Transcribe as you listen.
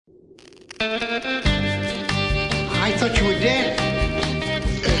I thought you were dead.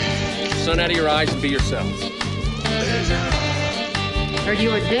 Sun out of your eyes and be yourselves. Heard you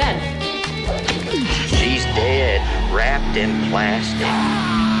were dead. She's dead, wrapped in plastic.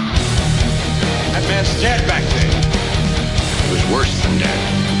 That man's dead back there. He was worse than dead.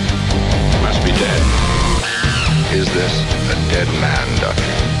 Must be dead. Is this a dead man, Doctor?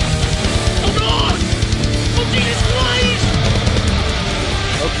 Hold on! Oh, Jesus Christ!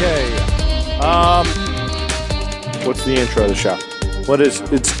 Okay. What's the intro of the show? What is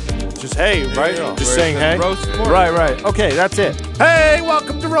it's just hey, right? Just saying hey. Roast Mortem. Right. Okay, that's it. Hey,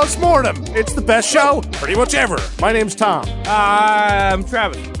 welcome to Roast Mortem. It's the best show pretty much ever. My name's Tom. I'm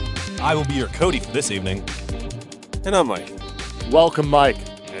Travis. I will be your Cody for this evening. And I'm Mike. Welcome, Mike.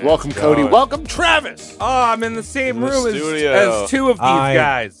 Welcome, Cody. Welcome, Travis. Oh, I'm in the same room studio. as two of these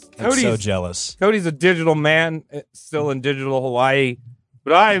guys. I'm so jealous. Cody's a digital man, still in digital Hawaii,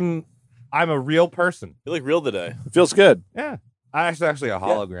 but I'm a real person. You look real today. It feels good. Yeah, I'm actually a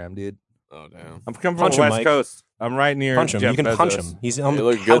hologram, dude. Oh, damn. I'm coming from Punch the him, West Mike. Coast. I'm right near Punch him. Jeff You can Bezos. punch him. He's on You the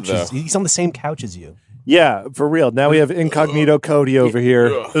look good, couches. though. He's on the same couch as you. Yeah, for real. Now we have incognito Cody over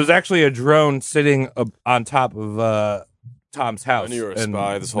here. There's actually a drone sitting on top of Tom's house. I knew you were a and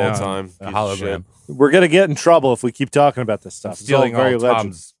spy this whole now time. A Piece of hologram. We're gonna get in trouble if we keep talking about this I'm stuff. stealing It's all very all legend.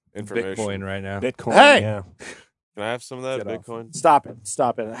 Tom's Information. Bitcoin right now. Bitcoin. Hey! Yeah. Can I have some of that Get off. Bitcoin?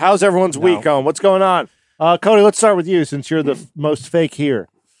 Stop it. How's everyone's No. week going? What's going on? Cody, let's start with you since you're the most fake here.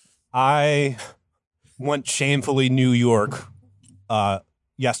 I went shamefully New York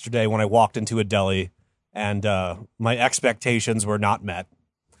yesterday when I walked into a deli, and my expectations were not met.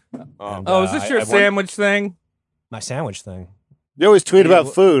 And, Oh, is this your I went- sandwich thing? My sandwich thing. You always tweet Yeah,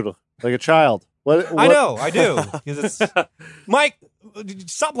 about food like a child. What? I know, I do. 'Cause it's, Mike,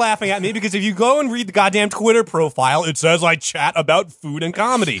 stop laughing at me, because if you go and read the goddamn Twitter profile, it says I chat about food and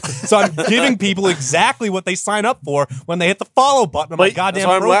comedy. So I'm giving people exactly what they sign up for when they hit the follow button on my But- goddamn That's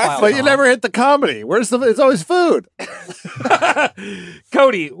why I'm profile. laughing. But you never hit the comedy. Where's the? It's always food.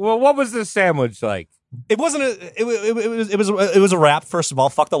 Cody, well, what was this sandwich like? It wasn't a. It was a wrap. First of all,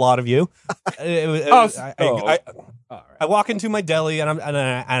 fucked a lot of you. I walk into my deli and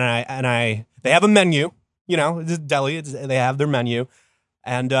I they have a menu. You know, it's a deli. They have their menu,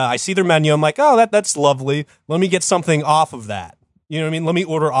 and I see their menu. I'm like, oh, that's lovely. Let me get something off of that. You know what I mean? Let me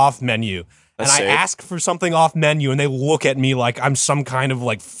order off menu. That's and I safe. ask for something off menu, and they look at me like I'm some kind of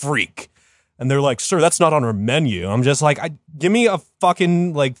like freak. And they're like, sir, that's not on our menu. I'm just like, give me a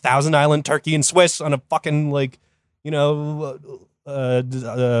fucking like Thousand Island turkey and Swiss on a fucking like, you know,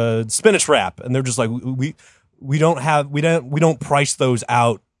 spinach wrap. And they're just like, we don't price those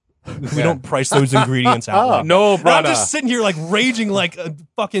out. We don't price those ingredients out. No, And I'm brother. just sitting here like raging like a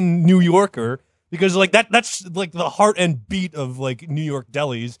fucking New Yorker, because like that's like the heart and beat of like New York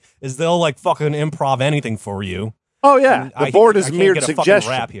delis is they'll like fucking improv anything for you. Oh yeah, And the board is I a can't mere get a fucking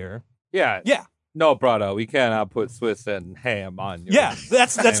suggestion. wrap here. Yeah. Yeah. No, brother, we cannot put Swiss and ham on you. Yeah,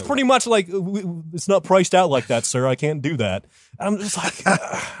 that's pretty much like it's not priced out like that, sir. I can't do that. And I'm just like,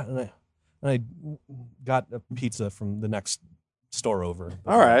 and I got a pizza from the next store over.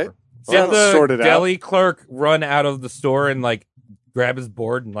 All right. Did the Sort it out. deli clerk run out of the store and like grab his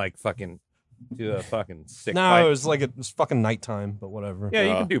board and like fucking do a fucking sick No, pipe? it was fucking nighttime, but whatever. Yeah,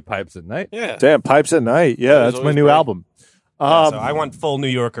 you can do pipes at night. Yeah. Damn, Pipes at Night. Yeah, There's that's my always new break. album. Yeah, so I went full New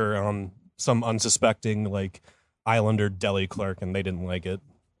Yorker on some unsuspecting like Islander deli clerk, and they didn't like it.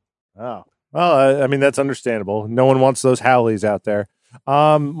 Oh. Well, I mean, that's understandable. No one wants those Howleys out there.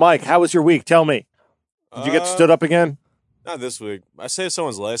 Mike, how was your week? Tell me. Did you get stood up again? Not this week. I saved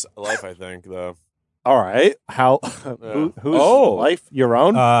someone's life, I think, though. All right. How? Whose life? Your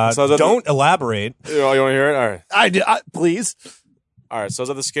own? So I was at Don't elaborate. You want to hear it? All right. I did. Please. All right. So I was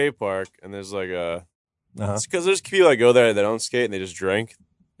at the skate park, and there's like a... Uh-huh. Because there's people that go there that don't skate, and they just drink.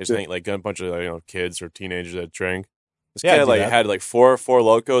 They just hang, like a bunch of like, kids or teenagers that drink. This Yeah, I guy do like that. had like four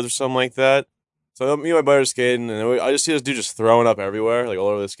locos or something like that. So me and my buddy are skating, and I just see this dude just throwing up everywhere, like all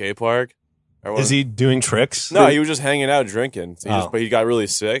over the skate park. Everyone- Is he doing tricks? No, he was just hanging out drinking. So Oh. but he got really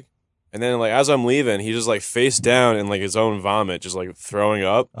sick. And then like as I'm leaving, he just like face down in like his own vomit, just like throwing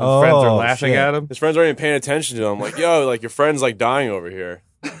up. His friends are Oh, laughing shit. at him. His friends aren't even paying attention to him. Like, yo, like your friend's like dying over here.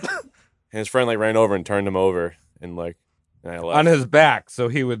 And his friend like ran over and turned him over, and like and I left. On his back, so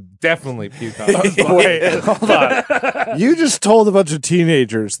he would definitely puke on his back. Wait, hold on. You just told a bunch of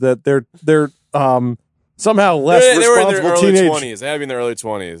teenagers that they're somehow less they were in their responsible early teenagers. 20s. They had to be in their early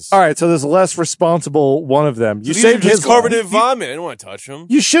 20s. All right, so there's a less responsible one of them. You These saved are his just covered life. in vomit. I didn't want to touch him.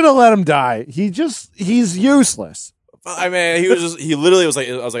 You should have let him die. He's useless. I mean, he literally was like,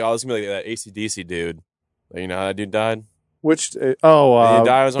 I was like, oh, this is gonna be like that AC/DC dude. Like, you know how that dude died? Which Did he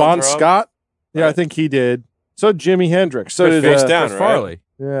die of his own Bon throw up? Scott? Yeah, I think he did. So Jimi Hendrix. So Chris did face down, Chris right? Farley.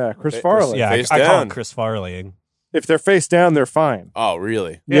 Yeah, Chris Fa- Farley. Yeah, Face I call down. it Chris Farley. If they're face down, they're fine. Oh,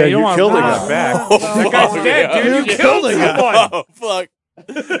 really? Yeah, you you don't killed a want guy. back. That guy's dead, dude. You killed someone. Oh, fuck. Are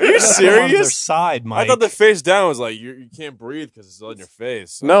you On their serious? side, Mike. I thought the face down was like you can't breathe because it's on your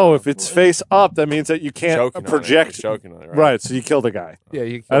face. No, if it's face up, that means that you can't choking project. choking on it, Right, so you killed a guy. Yeah,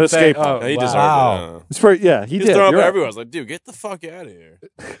 you An escape. Oh, No, he wow. deserved Wow. it. It's pretty, yeah, he He's did. throwing up You're right. everywhere. I was like, dude, get the fuck out of here.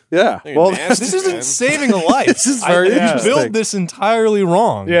 Yeah. You're Well, nasty, This isn't man. saving a life. This is very You interesting. build this entirely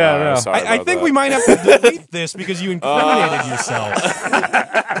wrong. Yeah, Oh, no. sorry I about think that. we might have to delete this because you incriminated yourself.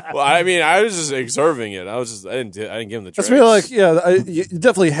 Well, I mean, I was just observing it. I didn't give him the. That's tricks. me like, yeah, you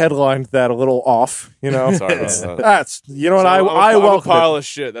definitely headlined that a little off, you know. Sorry about that. That's, you know what, So I I'm a welcome pile it. of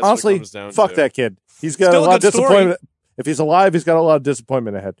shit. That's Honestly, what it comes down fuck to. that kid. He's got Still a a lot of good story. disappointment. If he's alive, he's got a lot of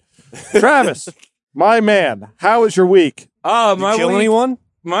disappointment ahead. Travis, my man, how was your week? Oh, You kill anyone?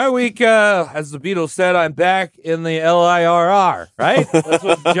 My week, as the Beatles said, I'm back in the LIRR, right? That's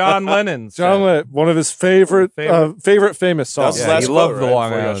what John Lennon said. John Lennon, one of his favorite famous songs. That's Yeah, last he quote, loved the right? Long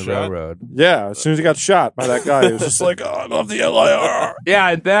Before he got Island shot? Railroad. Yeah, as soon as he got shot by that guy, he was just like, oh, I love the LIR. Yeah,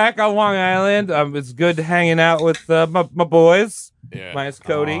 and back on Long Island. It's good hanging out with my boys, Yeah. minus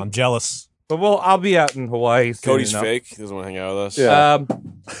Cody. Oh, I'm jealous. But I'll be out in Hawaii soon Cody's enough. fake. He doesn't want to hang out with us. Yeah.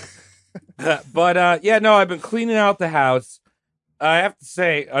 But yeah, no, I've been cleaning out the house. I have to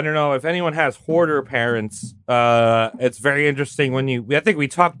say, I don't know if anyone has hoarder parents. It's very interesting when I think we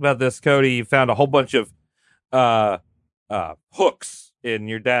talked about this, Cody. You found a whole bunch of hooks in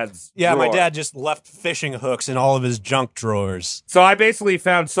your dad's Yeah, my drawer. dad just left fishing hooks in all of his junk drawers. So I basically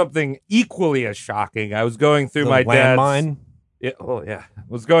found something equally as shocking. I was going through The my dad's landmine. Yeah,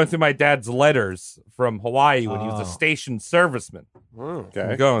 was going through my dad's letters from Hawaii when he was a Oh. station serviceman. Okay.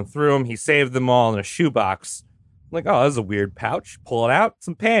 I'm going through them. He saved them all in a shoebox. I'm like, oh, this is a weird pouch. Pull it out.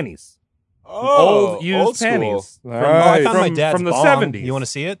 Some panties. Oh, Old used old school. panties. All Oh, I right. found my dad's from the bong. 70s. You want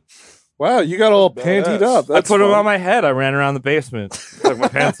to see it? Wow, you got all pantied up. I That's put them fun. on my head. I ran around the basement, took my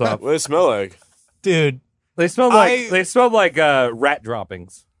pants off. What does it smell like? Dude, They smelled like rat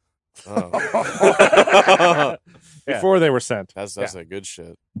droppings. Oh. Before they were sent. That's like good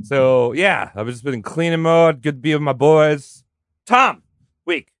shit. So yeah, I've just been cleaning mode. Good to be with my boys. Tom,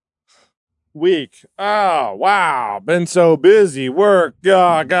 week. Week. Oh, wow. Been so busy. Work.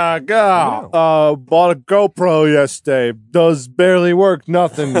 Bought a GoPro yesterday. Does barely work.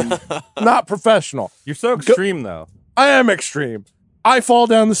 Nothing. Not professional. You're so extreme though. I am extreme. I fall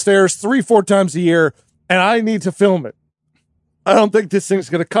down the stairs 3-4 times a year, and I need to film it. I don't think this thing's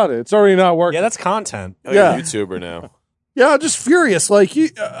going to cut it. It's already not working. yeah, that's content. I'm Yeah. a YouTuber now. Yeah, I'm just furious. Like,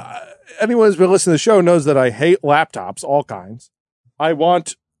 anyone who's been listening to the show knows that I hate laptops, all kinds. I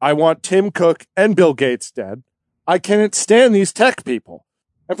want Tim Cook and Bill Gates dead. I can't stand these tech people.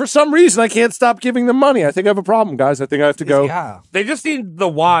 And for some reason, I can't stop giving them money. I think I have a problem, guys. I think I have to go. Yeah. They just need the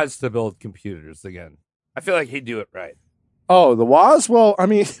Woz to build computers again. I feel like he'd do it right. Oh, the Woz? Well, I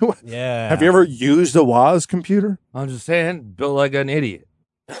mean, Yeah. have you ever used a Woz computer? I'm just saying, built like an idiot.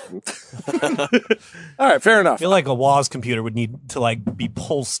 All right, fair I enough. feel like a Woz computer would need to like be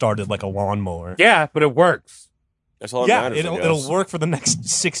pull started like a lawnmower. Yeah, but it works. That's all that Yeah, matters. I it'll guess. work for the next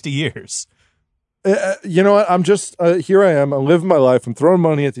 60 years. You know what? I'm just, here I am. I'm living my life. I'm throwing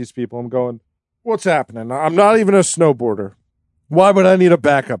money at these people. I'm going, what's happening? I'm not even a snowboarder. Why would I need a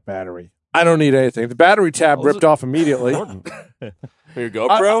backup battery? I don't need anything. The battery tab ripped off immediately. For your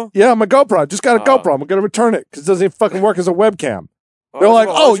GoPro? Yeah, my GoPro. I just got a Oh. GoPro. I'm going to return it because it doesn't even fucking work as a webcam. Why They're would like,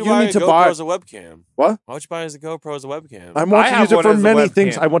 why oh, would you buy need a to GoPro buy- as a webcam. What? Why would you buy as a GoPro as a webcam? I want I to have use it one for as a many webcam.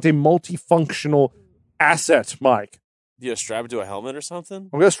 things. I want a multifunctional asset, Mike. You strap it to a helmet or something? I'm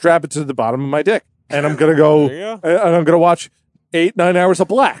going to strap it to the bottom of my dick. And I'm going to go, There you go. and I'm going to watch 8-9 hours of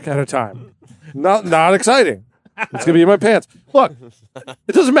black at a time. Not exciting. It's going to be in my pants. Look,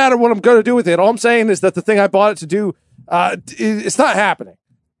 it doesn't matter what I'm going to do with it. All I'm saying is that the thing I bought it to do, it's not happening.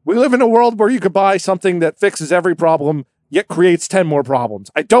 We live in a world where you could buy something that fixes every problem, yet creates 10 more problems.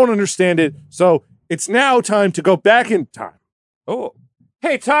 I don't understand it. So it's now time to go back in time. Oh,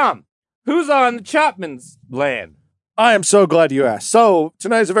 hey Tom, who's on the Chapman's land? I am so glad you asked. So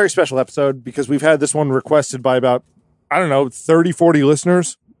tonight is a very special episode because we've had this one requested by about, 30, 40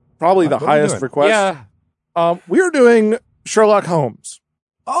 listeners. Probably the What are we highest doing? request. Yeah, We're doing Sherlock Holmes.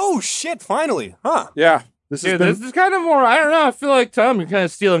 Oh shit! Finally, huh? Yeah. This has dude, been, this is kind of more. I don't know. I feel like Tom, you're kind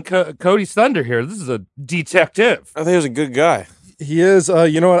of stealing Cody's thunder here. This is a detective. I think he was a good guy. he is,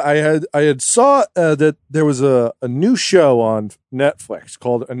 you know what? I had saw that there was a new show on Netflix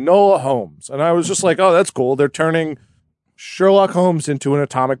called Enola Holmes. And I was just like, oh, that's cool. They're turning Sherlock Holmes into an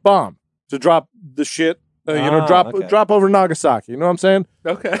atomic bomb to drop the shit drop over Nagasaki. You know what I'm saying?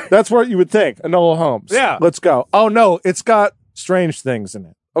 Okay. That's what you would think. Enola Holmes. Yeah. Let's go. Oh no, it's got strange things in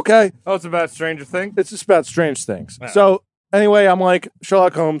it. Okay, Oh, it's about Stranger Things? it's just about strange things. Yeah. So anyway, I'm like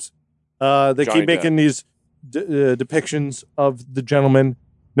Sherlock Holmes. They Johnny keep making these depictions of the gentleman.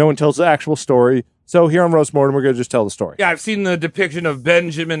 No one tells the actual story. So here on Roast Mortem, we're going to just tell the story. Yeah, I've seen the depiction of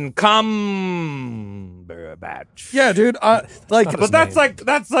Benjamin Cumberbatch. Yeah, dude. But that's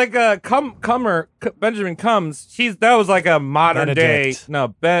like a Benjamin Combs. That was like a modern Benedict. day.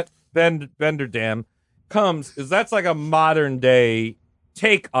 No, Benderdam Combs that's like a modern day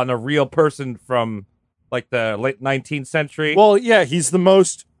take on a real person from like the late 19th century. Well, yeah, he's the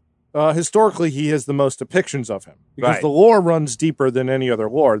most. Historically, he has the most depictions of him because Right. the lore runs deeper than any other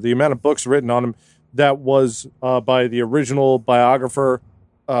lore. The amount of books written on him that was by the original biographer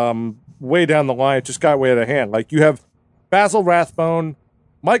way down the line, it just got way out of hand. Like you have Basil Rathbone,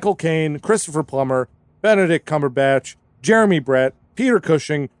 Michael Caine, Christopher Plummer, Benedict Cumberbatch, Jeremy Brett, Peter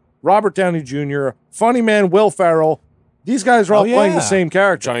Cushing, Robert Downey Jr., funny man Will Ferrell. These guys are all playing the same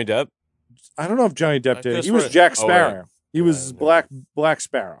character. Johnny Depp. I don't know if Johnny Depp did. guess He was we're- Jack oh, Sparrow. right. He was Black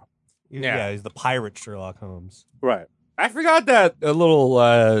Sparrow. Yeah, he's the pirate Sherlock Holmes. Right. I forgot that a little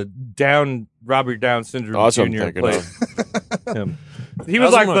Robert Down syndrome Oh, that's what I'm Jr. thinking played of. him. He That was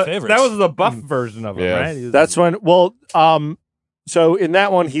was like one of my favorites. that was the buff version of him, Yeah. right? He was- That's when, so in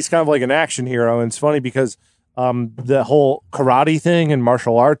that one, he's kind of like an action hero. And it's funny because the whole karate thing and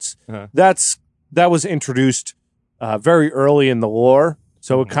martial arts, Uh-huh. that was introduced very early in the lore.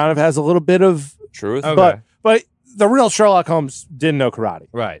 So it kind of has a little bit of, Truth. Okay. but the real Sherlock Holmes didn't know karate.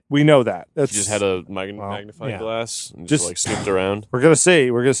 right. We know that. He just had a magnifying yeah. glass and Just- just like snooped around. We're gonna see.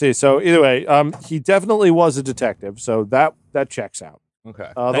 We're gonna see. So either way, he definitely was a detective. So that checks out.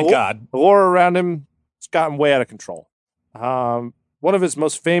 Okay. Thank God. The lore around him has gotten way out of control. One of his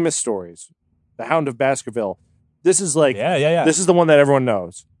most famous stories, The Hound of Baskerville. This is like, Yeah. this is the one that everyone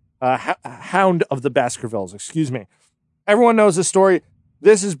knows. Hound of the Baskervilles, excuse me. Everyone knows this story.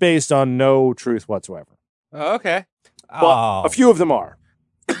 This is based on no truth whatsoever. Oh, okay. Well, a few of them are.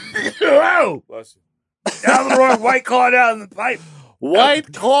 Oh, down the wrong White Claw down the pipe.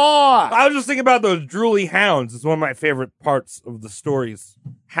 White Claw! I was just thinking about those drooly hounds. It's one of my favorite parts of the stories.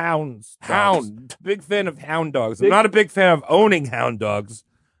 Hounds. dogs. Hound. Big fan of hound dogs. I'm not a big fan of owning hound dogs.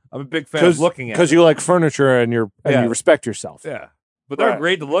 I'm a big fan of looking at Because them. you like furniture and you respect yourself. Yeah. But they're Right.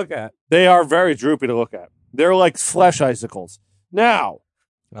 great to look at. They are very droopy to look at. They're like flesh icicles. Now,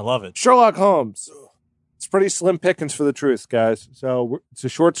 I love it. Sherlock Holmes. It's pretty slim pickings for the truth, guys. So it's a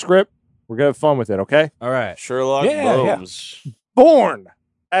short script. We're going to have fun with it, okay? All right. Sherlock Yeah, yeah. Holmes. Born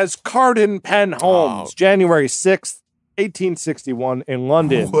as Carden Penn Holmes, Oh. January 6th, 1861 in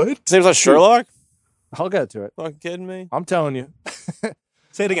London. What? His name's not Sherlock? I'll get to it. Fucking kidding me? I'm telling you.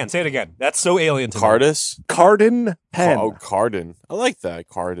 Say it again. Say it again. That's so alien to me. Cardis? Carden Penn. Oh, Carden. I like that.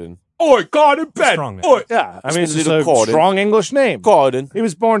 Carden. Oi, God in bed. Strong name. Oi. Yeah, I mean, it's This just is a Carden. strong English name. Carden. He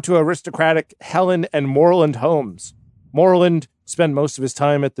was born to aristocratic Helen and Moreland Holmes. Moreland spent most of his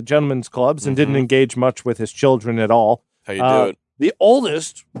time at the gentlemen's clubs and didn't engage much with his children at all. How you do it? The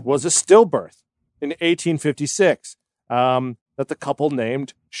oldest was a stillbirth in 1856 that the couple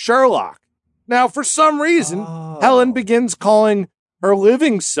named Sherlock. Now, for some reason, Helen begins calling her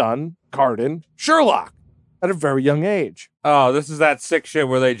living son, Carden, Sherlock at a very young age. Oh, this is that sick shit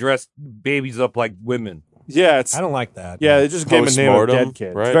where they dress babies up like women. Yeah, it's I don't like that. they just gave him a name of a Postmortem, dead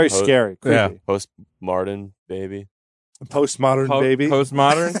kid. right? It's very Post- scary, creepy. Yeah. Post-Martin baby. Postmodern baby.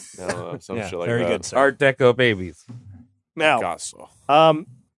 Postmodern. No, some Yeah, shit like very that. good, sir. Art Deco babies. Now, Picasso.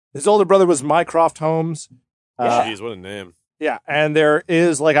 his older brother was Mycroft Holmes. Jeez, what a name. Yeah, and there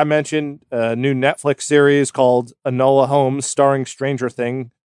is, like I mentioned, a new Netflix series called Enola Holmes, starring Stranger Thing,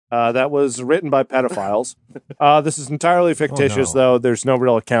 that was written by pedophiles. This is entirely fictitious, no. though. There's no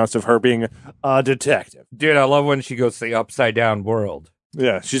real accounts of her being a detective. Dude, I love when she goes to the upside down world.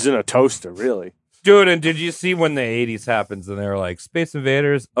 Yeah, she's in a toaster, really. Dude, and did you see when the 80s happens and they're like, Space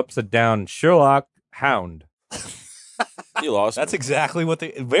Invaders, upside down, Sherlock, Hound. You lost That's me. exactly what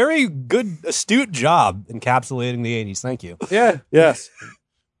they. Very good, astute job encapsulating the 80s. Thank you. Yeah. Yes.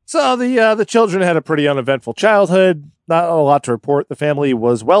 So the children had a pretty uneventful childhood. Not a lot to report. The family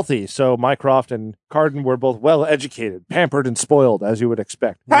was wealthy, so Mycroft and Carden were both well educated, pampered, and spoiled, as you would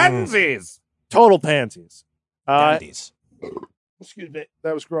expect. Pansies! Total pansies. Dandies. Excuse me.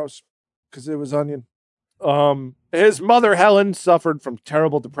 That was gross because it was onion. His mother, Helen, suffered from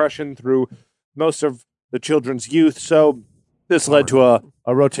terrible depression through most of the children's youth. So this led to a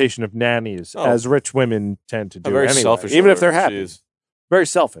rotation of nannies, Oh. as rich women tend to do. A very anyway, selfish. even if mother. they're happy. Jeez. Very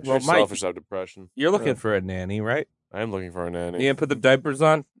selfish. Well, Very Mike- selfish. I have depression. You're looking for a nanny, right? I am looking for a nanny. You gonna put the diapers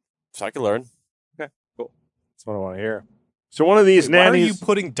on? So I can learn. Okay, cool. That's what I want to hear. So one of these Why are nannies. you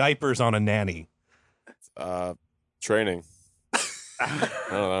putting diapers on a nanny? Training. I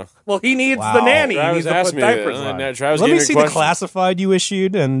don't know. Well, he needs Wow. the nanny. He Travis needs to asked put me. diapers on. Travis Let gave me a see the question. classified you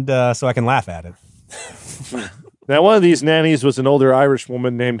issued, and so I can laugh at it. Now, one of these nannies was an older Irish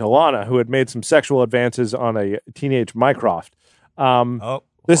woman named Alana who had made some sexual advances on a teenage Mycroft.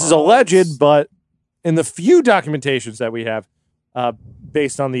 This is alleged, but in the few documentations that we have,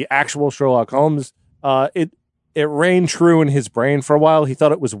 based on the actual Sherlock Holmes, it reigned true in his brain for a while. He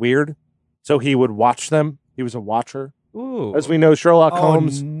thought it was weird, so he would watch them. He was a watcher. Ooh. As we know, Sherlock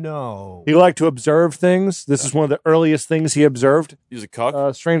Holmes, no. he liked to observe things. This is one of the earliest things he observed, He's a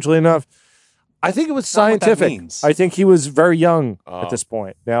cuck. strangely enough. I think it was Not what that scientific. means. I think he was very young Oh. at this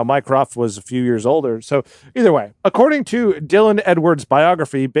point. Now, Mycroft was a few years older. So, either way, according to Dylan Edwards'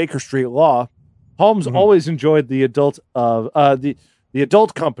 biography, Baker Street Law, Holmes always enjoyed the adult the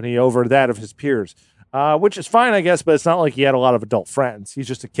adult company over that of his peers, which is fine, I guess. But it's not like he had a lot of adult friends. He's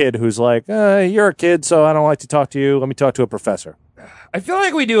just a kid who's like, "You're a kid, so I don't like to talk to you. Let me talk to a professor." I feel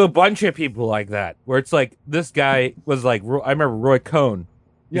like we do a bunch of people like that, where it's like this guy was like, I remember Roy Cohn.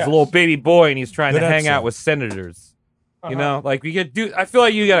 He's Yes. a little baby boy, and he's trying Good to hang episode. out with senators. You know, like we get. I feel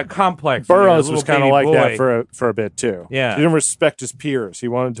like you got a complex. when you're a Burroughs little was kind of baby like boy. that for a bit too. Yeah. He didn't respect his peers. He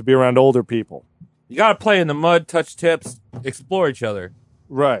wanted to be around older people. You got to play in the mud, touch tips, explore each other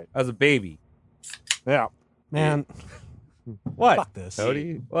Right. as a baby. Yeah. Man, What? fuck this.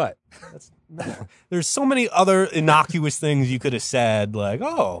 Cody? What? There's so many other innocuous things you could have said, like,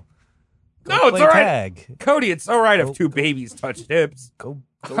 oh, go No, it's play all right. tag. Cody, it's all right if two babies touch tips. Go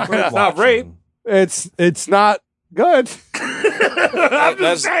It's not rape. It's not good.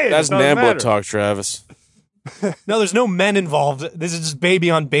 That's saying, it doesn't Nambler matter. talk, Travis. No, there's no men involved. This is just baby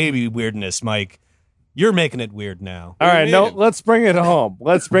on baby weirdness, Mike. You're making it weird now. All right, you no, mean? let's bring it home.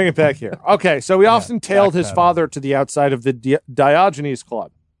 Let's bring it back here. Okay, so he often tailed his backpedal. father to the outside of the Diogenes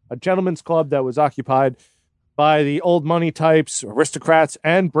Club, a gentleman's club that was occupied by the old money types, aristocrats,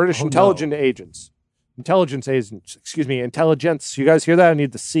 and British intelligence agents. Intelligence agents, excuse me, intelligence. You guys hear that? I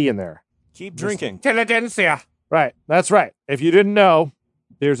need the C in there. Keep drinking. Intelligentsia. Right, that's right. If you didn't know,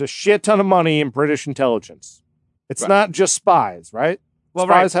 there's a shit ton of money in British intelligence. It's not just spies, right? Well,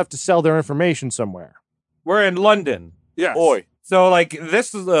 Spies have to sell their information somewhere. We're in London. Yes. Oi. So, like,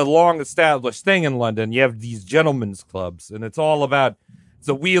 this is a long-established thing in London. You have these gentlemen's clubs, and it's all about it's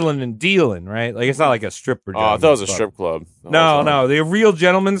a wheeling and dealing, right? Like, it's not like a stripper. Oh, I thought it was a gentleman's strip club. club. No, the real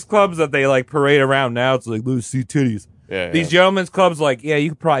gentlemen's clubs that they like parade around now. It's like let's see titties. Yeah, These gentlemen's clubs, like, yeah, you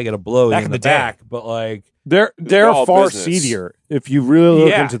could probably get a blow Back in in the the day. back, but like, They're all far business. seedier if you really look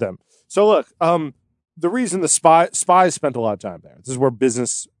Yeah. into them. So look, the reason the spies spent a lot of time there. This is where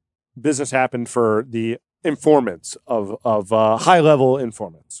business happened for the informants of high level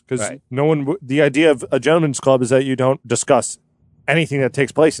informants, because Right. no one. The idea of a gentleman's club is that you don't discuss anything that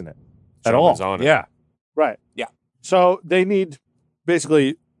takes place in it at all. Someone's on it. yeah, Right. Yeah. So they need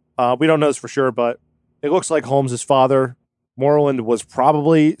basically. We don't know this for sure, but it looks like Holmes's father, Moreland, was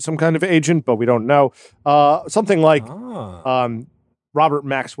probably some kind of agent, but we don't know. Something like Robert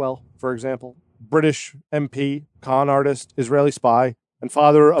Maxwell, for example, British MP, con artist, Israeli spy, and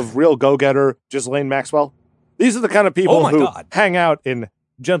father of real go-getter Ghislaine Maxwell. These are the kind of people Oh my who God. hang out in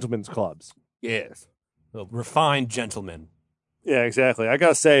gentlemen's clubs. yes. Refined gentleman. Yeah, exactly. I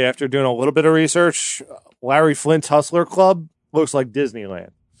gotta say, after doing a little bit of research, Larry Flint's Hustler Club looks like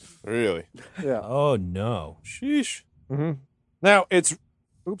Disneyland. Really? Yeah. Oh, no. Sheesh. Mm-hmm. Now it's.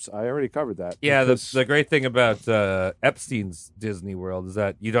 Oops, I already covered that. Yeah, Because- the great thing about Epstein's Disney World is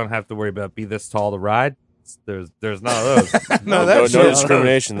that you don't have to worry about be this tall to ride. There's none of those. No, No that's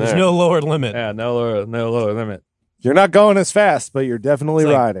discrimination There's there. no lower limit. Yeah, no lower limit. You're not going as fast, but you're definitely It's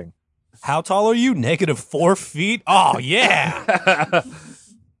like- riding. How tall are you? -4 feet? Oh, yeah.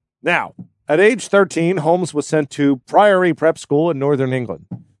 Now, at age 13, Holmes was sent to Priory Prep School in Northern England.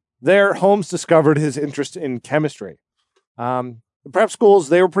 There, Holmes discovered his interest in chemistry. The prep schools,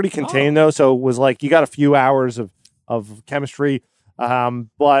 they were pretty contained, though, so it was like you got a few hours of chemistry,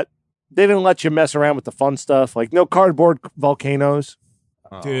 but they didn't let you mess around with the fun stuff, like no cardboard volcanoes.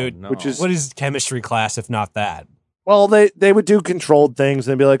 Dude, no. which is- What is chemistry class if not that? Well, they would do controlled things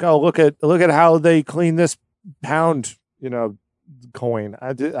and be like, "Oh, look at how they clean this pound, coin."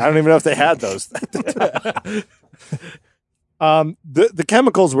 I don't even know if they had those. The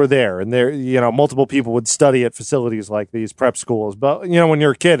chemicals were there, and there, multiple people would study at facilities like these prep schools. But when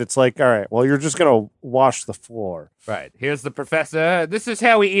you're a kid, it's like, all right, well, you're just gonna wash the floor, Right. Here's the professor. This is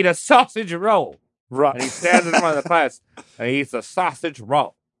how we eat a sausage roll. right? And he stands in front of the class and he eats a sausage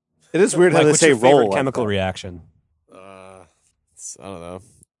roll. It is weird how Like, they what's say your favorite roll. chemical reaction? I don't know.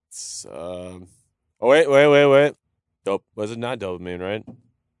 It's Oh, wait. Dope. Was it not dopamine, right?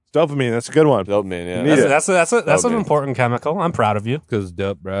 Dopamine. That's a good one. Dopamine, yeah. Need it. That's an Okay. important chemical. I'm proud of you. Because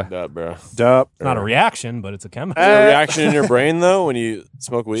dope, bro. Dope, bro. Dope. Not a reaction, but it's a chemical. Is there a reaction in your brain, though, when you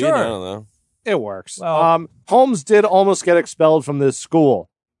smoke weed? Sure. I don't know. It works. Well- Holmes did almost get expelled from this school.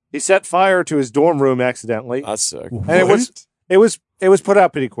 He set fire to his dorm room accidentally, That's sick. and it was put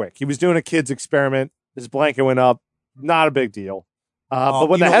out pretty quick. He was doing a kid's experiment. His blanket went up. Not a big deal. But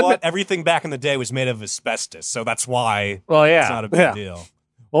when you the know head what? Everything back in the day was made of asbestos, so that's why Well, it's not a big Yeah. deal.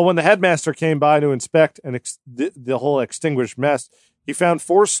 Well, when the headmaster came by to inspect and the whole extinguished mess, he found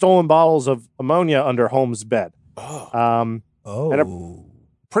 4 stolen bottles of ammonia under Holmes' bed. And Oh.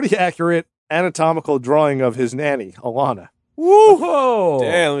 pretty accurate anatomical drawing of his nanny, Alana. Whoa.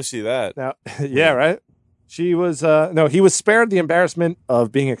 Damn, let me see that. Now, yeah, right. She was he was spared the embarrassment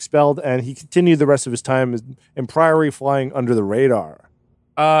of being expelled, and he continued the rest of his time in Priory, flying under the radar.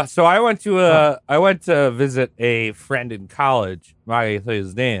 So I went to visit a friend in college. I'm not gonna say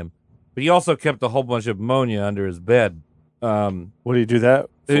his name, but he also kept a whole bunch of ammonia under his bed. What do you do that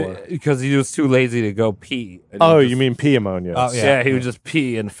for? Because he was too lazy to go pee. And Oh, he just- you mean pee ammonia? Oh, Yeah, he would just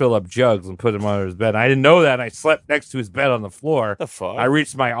pee and fill up jugs and put them under his bed. I didn't know that, and I slept next to his bed on the floor. The fuck? I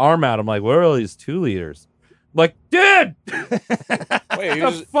reached my arm out. I'm like, where are all these 2 liters? I'm like, dude! Wait, he the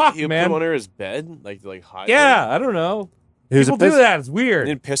was fuck, he man? put him under his bed? Like hide Yeah, I don't know. He was a People do piss- that. It's him? weird.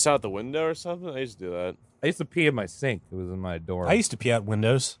 He didn't piss out the window or something? I used to do that. I used to pee in my sink. It was in my dorm. I used to pee out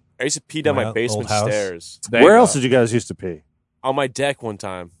windows. I used to pee down My my old basement house. stairs. There you Where go. else did you guys used to pee? On my deck one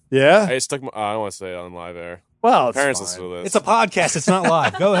time. Yeah. I just stuck my... I don't want to say it on live air. Well, it's Parents fine. listen to this. It's a podcast. It's not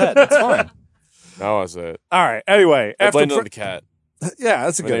live. Go ahead. It's fine. I don't want to say it. All right. Anyway, I after blamed it on the cat. yeah,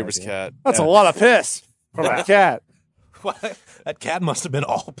 that's a My good neighbor's idea. cat. That's a lot of piss from a cat. What? That cat must have been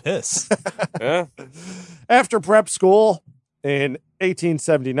all piss. Yeah? After prep school in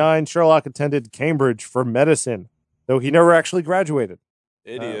 1879, Sherlock attended Cambridge for medicine, though he never actually graduated.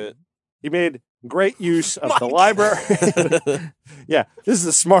 Idiot. He made great use of the library. Yeah, this is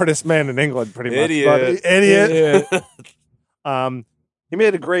the smartest man in England, pretty much. Idiot. But- idiot. He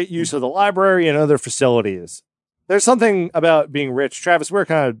made a great use of the library and other facilities. There's something about being rich. Travis, we were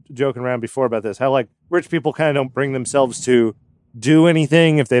kind of joking around before about this, how like rich people kind of don't bring themselves to do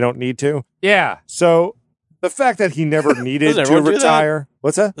anything if they don't need to. Yeah. So the fact that he never needed Doesn't to everyone do that? retire.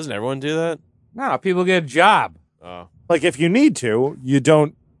 What's that? Doesn't everyone do that? No, people get a job. Oh. Like if you need to, you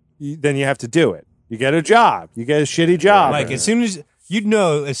don't, then you have to do it. You get a job. You get a shitty job. Like as soon as you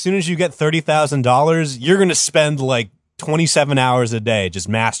get $30,000, you're going to spend like 27 hours a day just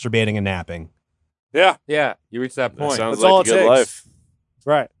masturbating and napping. Yeah. Yeah, you reach that That point. sounds That's all like it a good takes. life.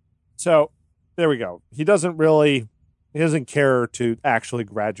 Right. So there we go. He doesn't care to actually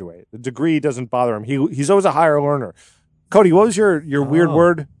graduate. The degree doesn't bother him. He's always a higher learner. Cody, what was your weird Oh.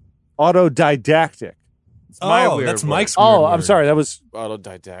 word? Autodidactic. It's my Oh, weird that's word. Mike's Oh, weird I'm word. sorry. That was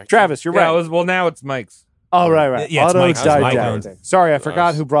Autodidactic. Travis. You're Yeah, right. now it's Mike's. Oh, right. Yeah, it's Mike's. That's Mike Autodidactic. Sorry, I forgot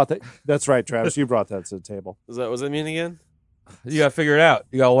Nice. who brought that. That's right, Travis. You brought that to the table. What does that mean again? You gotta figure it out.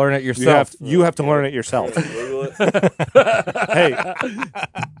 You gotta learn it yourself. You have to learn it yourself. Google it. Hey,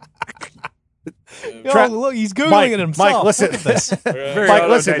 Yo, Tra- look, he's Googling Mike, it himself. Mike, listen. Look at this. Very Mike,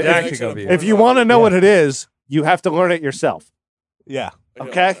 listen. autodidactic of you. If you want to know what it is, you have to learn it yourself. Yeah.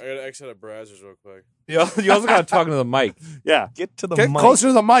 Okay. I gotta exit out browsers real quick. You also gotta talk to the mic. Yeah. Get to the Get mic. closer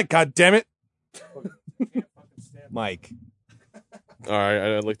to the mic, God damn it. Mike. All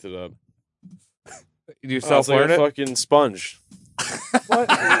right, I looked it up. You It's self like learn a it. fucking sponge.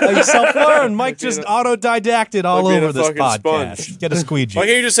 Oh, you self-learn. Mike just autodidacted all Like being over a this fucking podcast. sponge. Get a squeegee. Why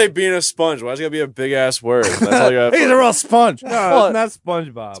can't you just say being a sponge? Why is it gotta be a big ass word? That's all you gotta. He's a real sponge. No, Well, it's not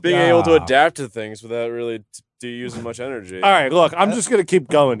SpongeBob. It's being able to Ah. adapt to things without really using much energy. all right, look, I'm just going to keep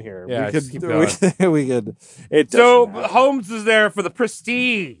going here. Yeah, we just keep we could. It So doesn't matter. Holmes is there for the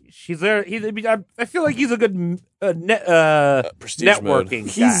prestige. He's there. I feel like he's a good Prestige mode.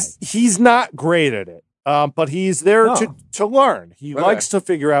 networking guy. He's not great at it, but he's there No. to learn. He Okay. likes to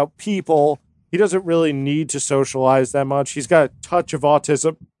figure out people. He doesn't really need to socialize that much. He's got a touch of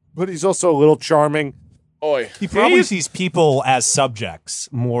autism, but he's also a little charming. Oi. He probably sees people as subjects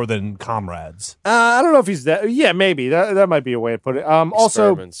more than comrades. I don't know if he's that. Yeah, maybe that might be a way to put it.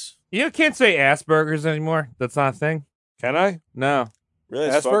 Also, Experiments. You can't say Asperger's anymore. That's not a thing. can I? No. Really?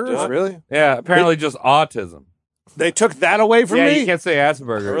 It's fucked Asperger's, up? really? Yeah, apparently just autism. They took that away from Yeah, me. you can't say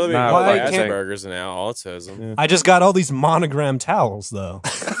Asperger's. I really Not mean Why like can't- Asperger's and now autism. I just got all these monogram towels, though.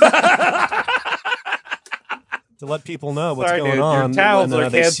 To let people know what's Sorry, going dude, your on towels when are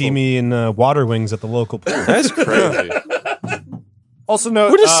they see canceled. me in water wings at the local pool. That's crazy. Also, no.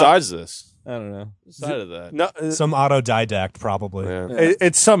 Who decides this? I don't know. Who decided that? No, Some autodidact, probably. Yeah.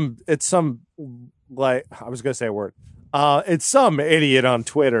 it's some like I was going to say a word. It's some idiot on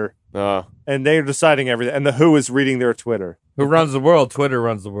Twitter, and they're deciding everything. And the Who is reading their Twitter. Who runs the world? Twitter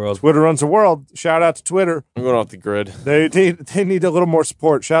runs the world. Twitter runs the world. Shout out to Twitter. I'm going off the grid. They need a little more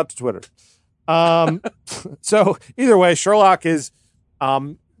support. Shout out to Twitter. So either way, Sherlock is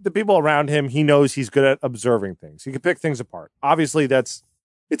the people around him. He knows he's good at observing things. He can pick things apart. Obviously,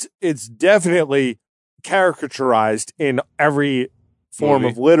 it's definitely caricaturized in every form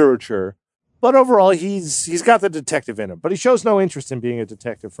of literature. But overall, he's got the detective in him. But he shows no interest in being a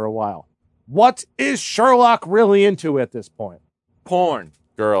detective for a while. What is Sherlock really into at this point? Porn.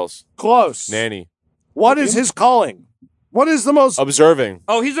 Girls. Close. Nanny. What is his calling? What is the most... Observing.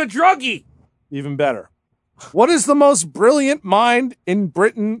 Oh, he's a druggie. Even better. What is the most brilliant mind in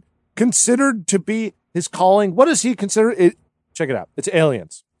Britain considered to be his calling? What does he consider it? Check it out. It's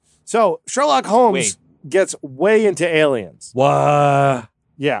aliens. So Sherlock Holmes gets way into aliens. What?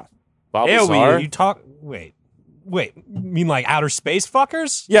 Yeah. Bob Ew, Lazar? You talk. Wait. You mean like outer space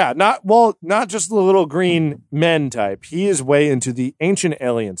fuckers? Yeah, not just the little green men type. He is way into the ancient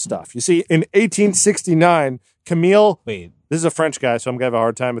alien stuff. You see, in 1869, Camille... Wait. This is a French guy, so I'm going to have a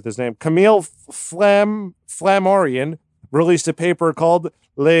hard time with his name. Camille Flammarion released a paper called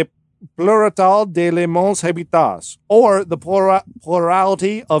Le Pluralité de les mondes habités, or the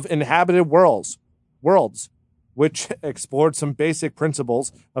plurality of inhabited worlds, which explored some basic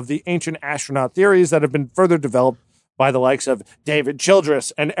principles of the ancient astronaut theories that have been further developed by the likes of David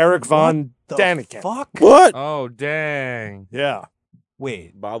Childress and Eric von Däniken. Fuck. What? Oh, dang. Yeah.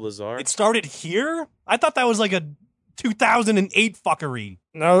 Wait. Bob Lazar? It started here? I thought that was like a 2008 fuckery.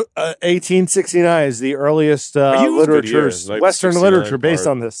 No, 1869 is the earliest you- literature, Good year. Like Western 69 literature based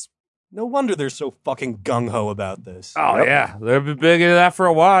part. on this. No wonder they're so fucking gung-ho about this. Oh, yeah. They've been big into that for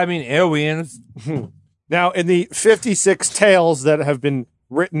a while. I mean, aliens. Now, in the 56 tales that have been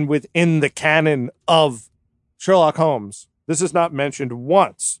written within the canon of Sherlock Holmes, this is not mentioned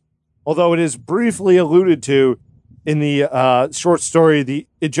once, although it is briefly alluded to in the short story, The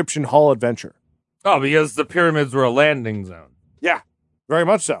Egyptian Hall Adventure. Oh, because the pyramids were a landing zone. Yeah, very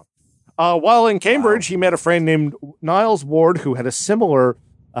much so. While in Cambridge, he met a friend named Niles Ward who had a similar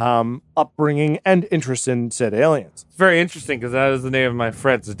upbringing and interest in said aliens. It's very interesting because that is the name of my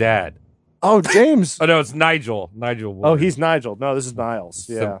friend's dad. Oh, James. Oh, no, it's Nigel. Nigel Ward. Oh, he's Nigel. No, this is Niles.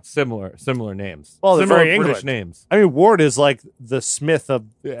 Yeah. Similar names. Well, they're similar very British English. names. I mean, Ward is like the Smith of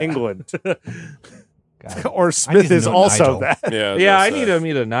England. Or Smith didn't is know also Nigel. that. Yeah, Yeah, I that's need to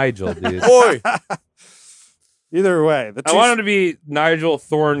meet a Nigel, dude. Boy! Either way. The I want him to be Nigel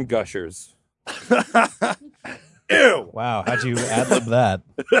Thorn Gushers. Ew. Wow, how'd you ad-lib that?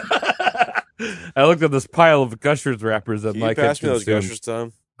 I looked at this pile of Gushers wrappers that Can you Mike pass had me those consumed. gushers,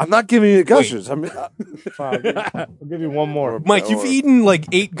 Tom? I'm not giving you the gushers. I mean, fine, I'll give you one more. Mike, you've eaten like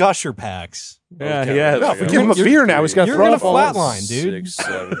 8 Gusher packs. Yeah, Okay. yeah. No, if we give him a beer now, he's going to You're throw gonna up all this. flatline, dude. 6,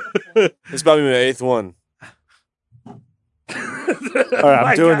 7. This is about to be my 8th one. All right,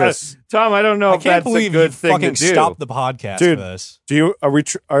 I'm doing this. Tom, I don't know I if can't that's a believe good you thing fucking to do. stopped the podcast Dude. for this. Do you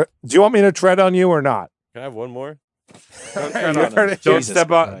want me to tread on you or not? Can I have one more? Don't Jesus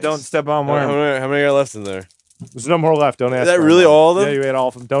step on. Christ. Don't step on How worm. many got left in there? There's no more left. Don't ask. Is that for really any more. all of them? Yeah, you ate all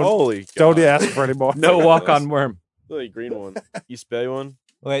of them. Don't Holy don't God. ask for any more. No walk on worm. The green one. East Bay one?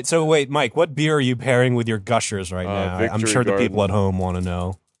 Wait, Mike, what beer are you pairing with your Gushers right now? I'm Victory sure the Garden. people at home want to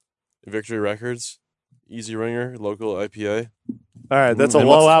know. Victory Records. Easy Ringer. Local IPA. All right, that's a And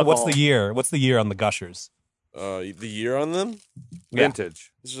low what's, alcohol. what's the year? What's the year on the Gushers? The year on them?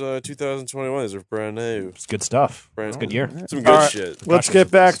 Vintage. This is 2021. These are brand new. It's good stuff. Brand It's a good year. Some good All right, shit. Let's Gushers get are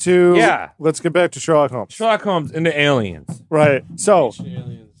back to Yeah. Let's get back to Sherlock Holmes. Sherlock Holmes into aliens. Right. So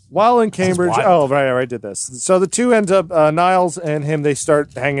while in Cambridge, wild. I did this. So the two end up Niles and him. They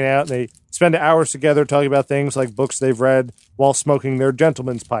start hanging out. And they spend hours together talking about things like books they've read while smoking their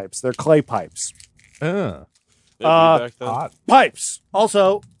gentleman's pipes, their clay pipes. Back then. Hot. Pipes.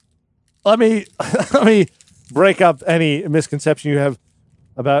 Also, let me break up any misconception you have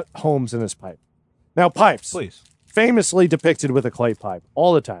about Holmes and his pipe. Now, pipes, Please. famously depicted with a clay pipe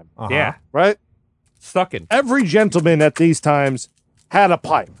all the time, Uh-huh. Yeah. right? Sucking. Every gentleman at these times had a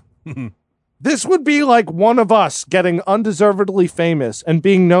pipe. This would be like one of us getting undeservedly famous and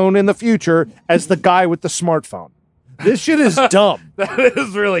being known in the future as the guy with the smartphone. This shit is dumb. That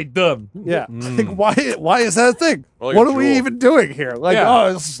is really dumb. Yeah. Like, why is that a thing? Or like what a are we jewel. even doing here? Like, Yeah.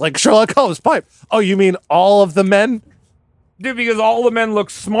 oh, it's like Sherlock Holmes' pipe. Oh, you mean all of the men? Dude, because all the men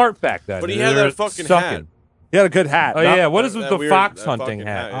looked smart back then. But he They had were that fucking sucking. hat. He had a good hat. Oh, Not- yeah. What is with that the weird- fox that hunting fucking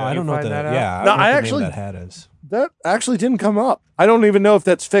hat? hat, Oh, yeah. I don't know what find that. that out? Yeah, I No, don't know I what the actually- name of that hat is. That actually didn't come up. I don't even know if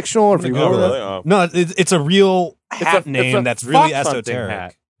that's fictional or if you Oh, wrote really? it. Oh. No, it's a real hat It's a name that's really fox hunting esoteric.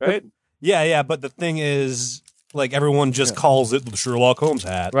 hat, right? Yeah, but the thing is, like, everyone just calls it the Sherlock Holmes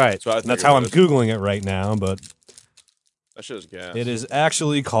hat. Right. So I And that's think how it I'm was. Googling it right now, but That shit is gas. it is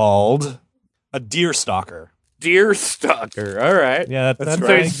actually called a deer stalker. Deer stalker. All right. Yeah, that's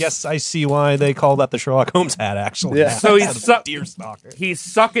right. I guess I see why they call that the Sherlock Holmes hat, actually. Yeah. So he's Instead of su- deer stalker. He's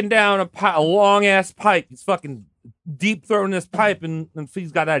sucking down a long ass pipe. He's fucking deep throwing this pipe, and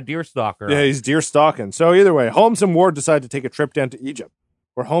he's got that deer stalker. Yeah, on. he's deer stalking. So either way, Holmes and Ward decided to take a trip down to Egypt,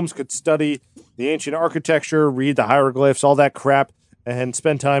 where Holmes could study the ancient architecture, read the hieroglyphs, all that crap, and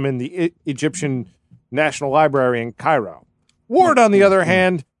spend time in the Egyptian National Library in Cairo. Ward, on the other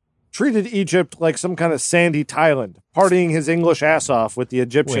hand, treated Egypt like some kind of sandy Thailand, partying his English ass off with the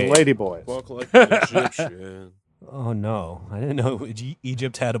Egyptian Wait. ladyboys. Walk like an Egyptian. Oh, no. I didn't know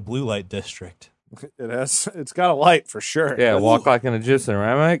Egypt had a blue light district. It's got a light for sure. Yeah, walk like an Egyptian,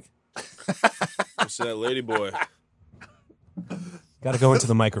 right, Mike? You see that lady boy? Got to go into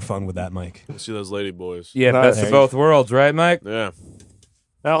the microphone with that, Mike. You see those lady boys? Yeah, Nice. best of both worlds, right, Mike? Yeah.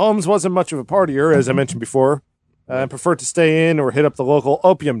 Now, Holmes wasn't much of a partier, as I mentioned before, and preferred to stay in or hit up the local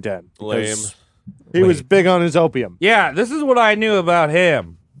opium den. because He was big on his opium. Yeah, this is what I knew about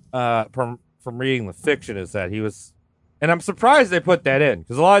him from reading the fiction is that he was, and I'm surprised they put that in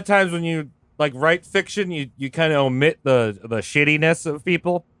because a lot of times when you like write fiction, you kind of omit the shittiness of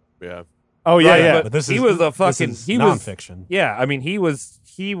people. Yeah. Oh, yeah, Right, yeah. but he was a fucking this is he was nonfiction. yeah. I mean he was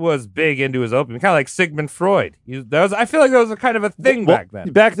big into his opium, kind of like Sigmund Freud. I feel like that was a kind of a thing Well, back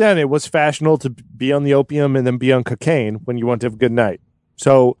then. Back then, it was fashionable to be on the opium and then be on cocaine when you want to have a good night.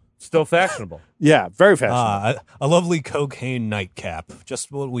 So, Still fashionable. yeah, very fashionable. A lovely cocaine nightcap.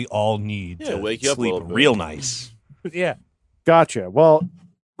 Just what we all need Yeah, to wake you up a sleep little bit. real nice. Yeah. Gotcha. Well,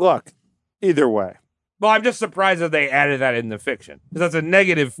 look, either way. Well, I'm just surprised that they added that in the fiction because that's a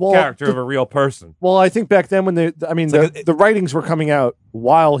negative Well, character of a real person. Well, I think back then when the writings were coming out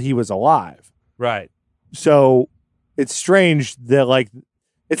while he was alive. Right. So it's strange that, like,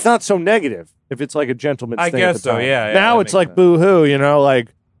 it's not so negative if it's like a gentleman's I thing. guess at the so, time. yeah, Now that it's makes like sense. boo hoo,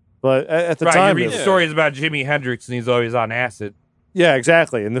 like, but at the Right. time, You it read was- stories about Jimi Hendrix and he's always on acid. yeah,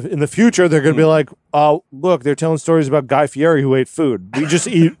 exactly. In the future, they're going to be like, oh, look, they're telling stories about Guy Fieri who ate food. We just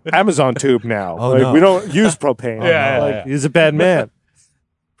eat Amazon tube now. Oh, like, no. we don't use propane. Yeah. He's a bad man.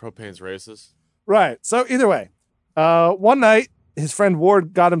 Propane's racist. Right. So either way, one night his friend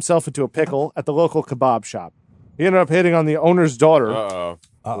Ward got himself into a pickle at the local kebab shop. He ended up hitting on the owner's daughter. Uh-oh.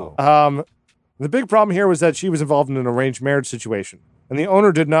 Uh-oh. The big problem here was that she was involved in an arranged marriage situation, and the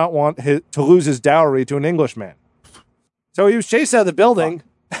owner did not want to lose his dowry to an Englishman. So he was chased out of the building,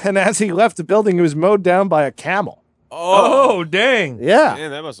 and as he left the building, he was mowed down by a camel. Oh, dang. Yeah,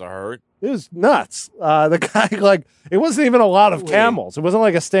 Man, that must have hurt. it was nuts. The guy, like, it wasn't even a lot of camels. It wasn't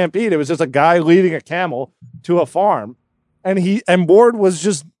like a stampede. It was just a guy leading a camel to a farm, and Ward was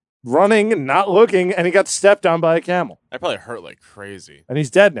just running and not looking, and he got stepped on by a camel, That probably hurt like crazy. and he's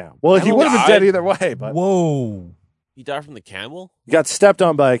dead now. Well, he Camel would have been died? dead either way, but Whoa. He died from the camel? he got stepped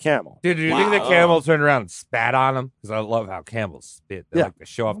on by a camel. Dude, do you think the camel turned around and spat on him? Because I love how camels spit. They Yeah. like to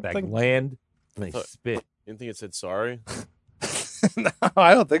show off that gland, and they spit. You didn't think it said sorry? No,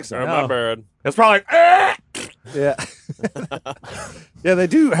 I don't think so. Oh, my bad. It's probably like, "Ah! Yeah. Yeah, they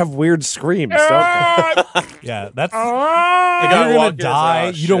do have weird screams, don't Ah! Yeah, that's... Ah!" If guy you're gonna walked in and said, die, "Oh,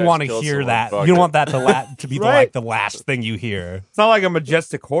 you shit, don't I want to killed hear someone. that. Fuck You don't it." want that to be Right. the last thing you hear. It's not like a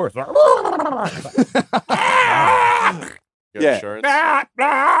majestic horse. You got Yeah. insurance?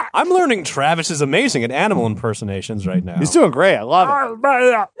 I'm learning Travis is amazing at animal impersonations right now. they? He's doing great. I love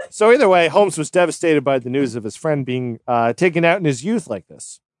it. So either way, Holmes was devastated by the news of his friend being taken out in his youth like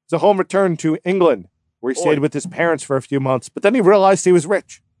this. So Holmes returned to England, where he stayed with his parents for a few months. But then he realized he was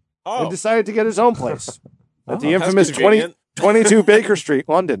rich and Oh, decided to get his own place at the that's infamous convenient. 22 Baker Street,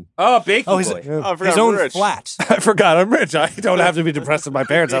 London. Oh, Bakey Oh, he's Boy. Oh, I forgot his I'm own rich. flat. I forgot I'm rich. I don't have to be depressed at my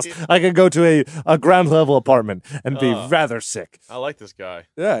parents' house. I can go to a ground level apartment and be rather sick. I like this guy.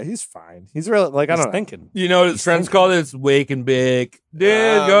 Yeah, he's fine. He's really, like, I He's don't know. thinking. You know what his friends call it? It's Wake and Bake. Dude,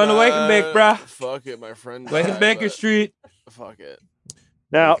 go on the Wake and Bake, bruh. Fuck it, my friend. Wake and died, Baker but Street. Fuck it.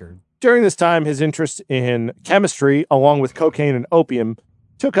 Now, Baker. during this time, his interest in chemistry, along with cocaine and opium,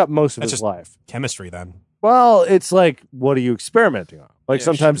 took up most of That's his just- life. Chemistry, then. Well, it's like, what are you experimenting on? Like, Yeah,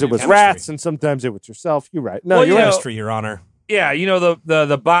 sometimes it was chemistry. rats and sometimes it was yourself. You're right. No, Well, you're you right. know- Chemistry, Your Honor. Yeah, you know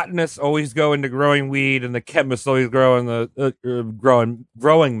the botanists always go into growing weed, and the chemists always grow in the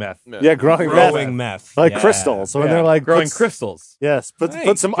growing meth, Yeah, growing Growing meth. meth. Like Yeah. crystals. So when Yeah, they're like, growing put- crystals. Yes, put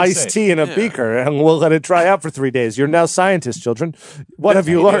Hey, some good iced save. tea in a Yeah. beaker and we'll let it dry out for 3 days. You're now scientists, children. What have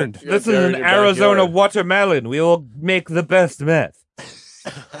you learned? Yeah, This is they're an in your Arizona backyard. watermelon. We will make the best meth.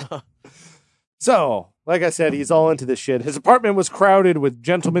 So, Like I said, he's all into this shit. His apartment was crowded with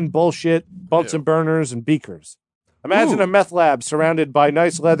gentleman bullshit, Bunsen burners, and beakers. Imagine a meth lab surrounded by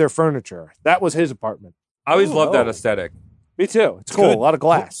nice leather furniture. That was his apartment. I always loved that aesthetic. Me too. It's cool. Good. A lot of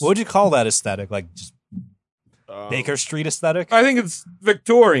glass. What would you call that aesthetic? Like just Baker Street aesthetic? I think it's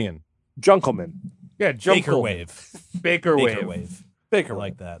Victorian. Junkelman. Yeah, Baker wave. Baker Baker wave. wave. Baker I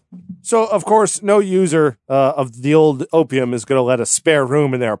like that. So, of course, no user of the old opium is going to let a spare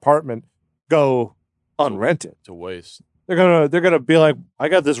room in their apartment go unrented. To waste. They're gonna be like, I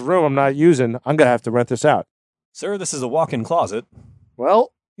got this room I'm not using. I'm gonna have to rent this out. Sir, this is a walk-in closet.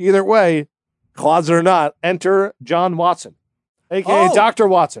 Well, either way, closet or not, enter John Watson, aka Oh. Dr.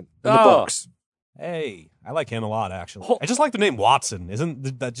 Watson in the Oh. books. Hey, I like him a lot, actually. I just like the name Watson.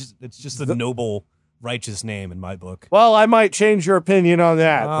 Isn't that just? It's just a noble, righteous name in my book. Well, I might change your opinion on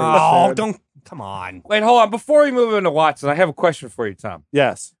that. Oh, pretty soon. don't come on. Wait, hold on. Before we move into Watson, I have a question for you, Tom.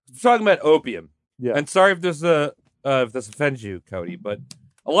 Yes. We're talking about opium. Yeah. And sorry if this offends you, Cody, but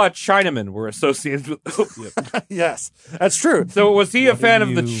a lot of Chinamen were associated with opium. Yes, that's true. So was he a What fan do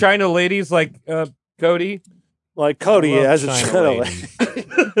of the you- China ladies like Cody? Like Cody I love as a China China lady.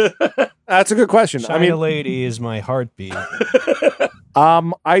 lady. That's a good question. China I mean, lady is my heartbeat.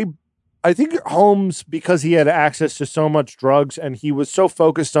 I think Holmes, because he had access to so much drugs and he was so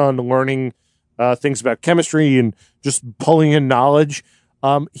focused on learning things about chemistry and just pulling in knowledge,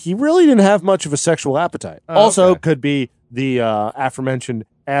 he really didn't have much of a sexual appetite. Oh, Also, okay. could be the aforementioned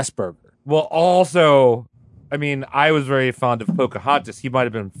Asperger. Well, also, I mean, I was very fond of Pocahontas. He might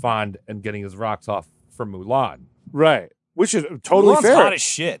have been fond and getting his rocks off from Mulan. Right. Which is totally Mulan's fair. hot as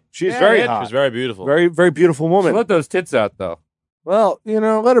shit. She's very She hot. was very beautiful. Very, very beautiful She woman. let those tits out, though. Well,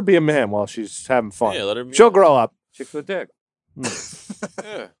 let her be a man while she's having fun. Yeah, let her be- She'll grow up. Chicks with dick.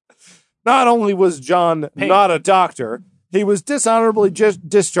 Yeah. Not only was John not a doctor, he was dishonorably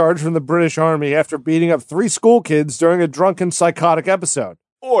discharged from the British Army after beating up 3 school kids during a drunken psychotic episode.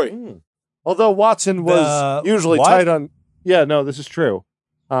 Oi. Although Watson was usually what? tight on... Yeah, no, this is true.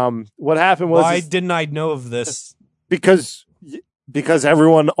 What happened was... Why didn't I know of this? because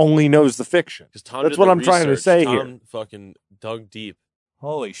everyone only knows the fiction. 'Cause Tom That's did what the I'm trying to research. say Tom here. fucking dug deep.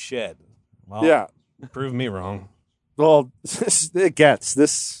 Holy shit. Well, Yeah. prove me wrong. Well, it gets.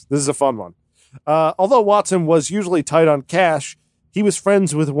 This is a fun one. Although Watson was usually tight on cash, he was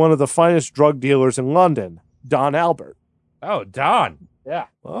friends with one of the finest drug dealers in London, Don Albert. Oh, Don. Yeah.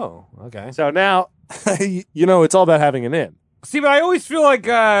 Oh, okay. So now, it's all about having an in. See, but I always feel like,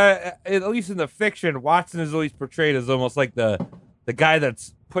 at least in the fiction, Watson is always portrayed as almost like the guy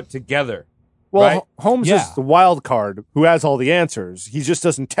that's put together. Well, Right? Holmes Yeah. is the wild card who has all the answers. He just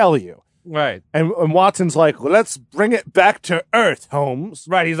doesn't tell you. Right. And Watson's like, well, let's bring it back to Earth, Holmes.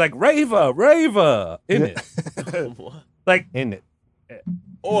 Right. He's like, Rava, in it. What? Like, In it. Oi.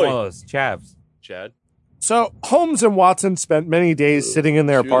 one of those chavs. Chad. So Holmes and Watson spent many days sitting in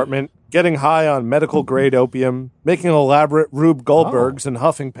their Shoot. apartment, getting high on medical-grade opium, making elaborate Rube Goldbergs, and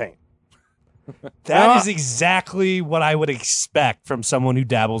huffing paint. That is exactly what I would expect from someone who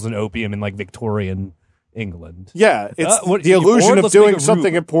dabbles in opium in like Victorian England. Yeah, it's what- the or illusion of let's make doing a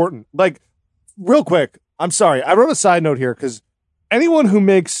something Rube. important. Like, real quick, I'm sorry. I wrote a side note here because anyone who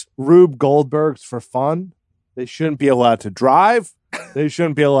makes Rube Goldbergs for fun, they shouldn't be allowed to drive. They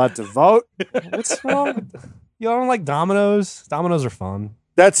shouldn't be allowed to vote. What's wrong? You don't like Dominoes? Dominoes are fun.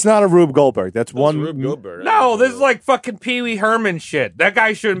 That's not a Rube Goldberg. That's One one. Rube Goldberg. No, this is like fucking Pee Wee Herman shit. That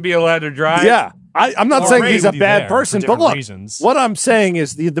guy shouldn't be allowed to drive. Yeah, I'm not I'll saying agree he's a with you bad there person, for but different look, reasons. what I'm saying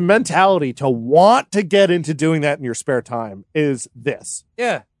is the mentality to want to get into doing that in your spare time is this.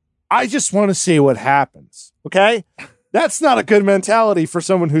 Yeah. I just want to see what happens. Okay, that's not a good mentality for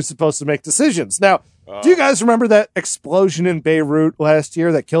someone who's supposed to make decisions. Now, do you guys remember that explosion in Beirut last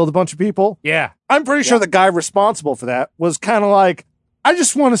year that killed a bunch of people? Yeah. I'm pretty sure the guy responsible for that was kind of like, I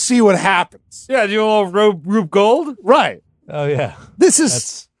just want to see what happens. Yeah, do a little Rube Gold. Right. Oh yeah, This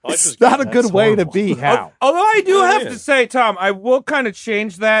is That's- it's not a good That's way to horrible. be, Hal. Although I do Oh, have yeah. to say, Tom, I will kind of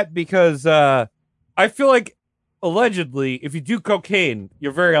change that because I feel like allegedly, if you do cocaine,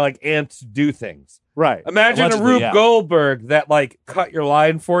 you're very like amped to do things. Right. Imagine Allegedly, a Rube yeah. Goldberg that like cut your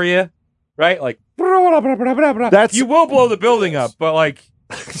line for you, right? Like That's- you will blow the building up, but like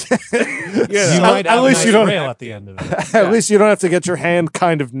You yeah, might at have least a you nice don't- rail at the end of it. At least you don't have to get your hand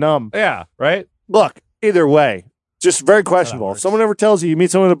kind of numb. yeah, right. Look, either way, just very questionable. If works. someone ever tells you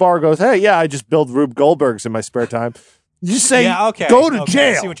meet someone in a bar, goes, "Hey, yeah, I just build Rube Goldbergs in my spare time," you just say, Yeah, okay. go to okay,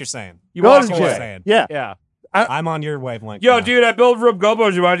 I jail. see what you're saying. You Go walk to what away. you're jail. saying. Yeah. Yeah. I'm on your wavelength. Yo, now. dude, I build Rube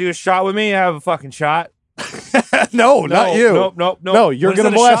Goldbergs. You want to do a shot with me? Have a fucking shot. No, not you. Nope. No, you're What is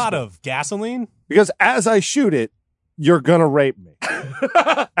going it to a molest shot me. of gasoline? Because as I shoot it, you're going to rape me.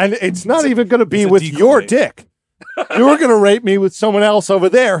 And it's not even going to be it's a with decoy. your dick. You're going to rape me with someone else over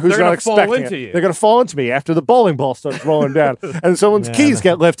there who's They're not gonna fall expecting into it. you. They're going to fall into me after the bowling ball starts rolling down and someone's keys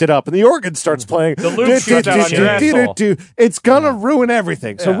get lifted up and the organ starts playing. The lube shoots out on your asshole. It's going to ruin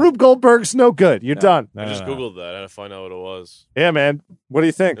everything. So Rube Goldberg's no good. You're done. I just Googled that. I had to find out what it was. Yeah, man. What do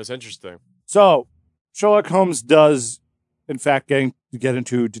you think? It's interesting. So, Sherlock Holmes does, in fact, get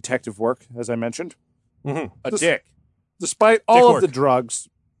into detective work, as I mentioned. A dick. Despite all work. of the drugs,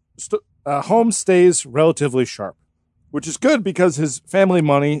 Holmes stays relatively sharp, which is good because his family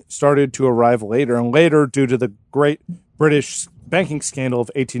money started to arrive later and later due to the great British banking scandal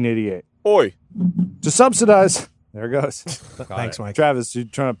of 1888. Oi. To subsidize, there it goes. Thanks, Mike. Travis, you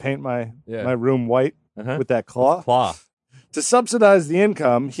trying to paint my room white with that claw? Claw. To subsidize the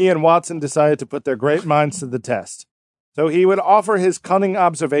income, he and Watson decided to put their great minds to the test. So he would offer his cunning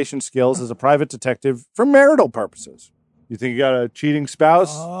observation skills as a private detective for marital purposes. You think you got a cheating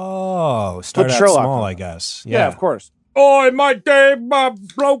spouse? Oh, start Put out Sherlock small, on I it. guess. Yeah, of course. Oh, my day, my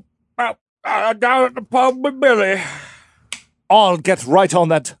bloke down at the pub with Billy. I'll get right on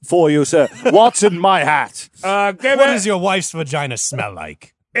that for you, sir. What's in my hat? Give What it does your wife's vagina smell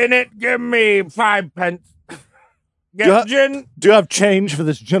like? in it. Give me 5 pence. Get Yeah. gin. Do you have change for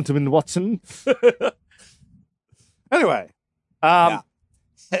this gentleman, Watson? Anyway.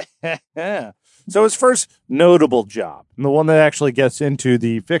 So his first notable job, and the one that actually gets into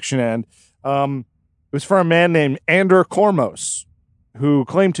the fiction end, it was for a man named Andor Kormos, who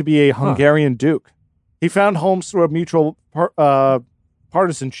claimed to be a Hungarian duke. He found Holmes through a mutual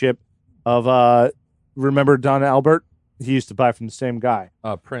partisanship of, remember Don Albert? He used to buy from the same guy.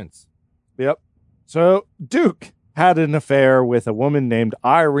 Prince. Yep. So Duke had an affair with a woman named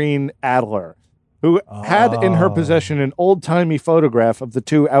Irene Adler, who had in her possession an old-timey photograph of the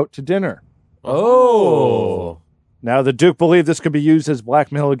two out to dinner. Oh. Now, the Duke believed this could be used as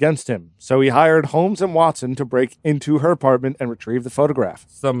blackmail against him, so he hired Holmes and Watson to break into her apartment and retrieve the photograph.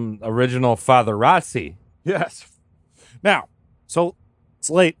 Some original Father Rossi. Yes. Now, so it's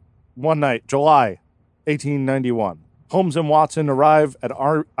late one night, July 1891. Holmes and Watson arrive at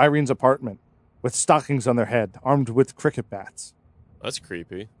Irene's apartment with stockings on their head, armed with cricket bats. That's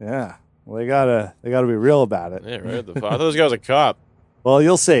creepy. Yeah. Well, they gotta be real about it. Yeah, right. I thought this guy was a cop. Well,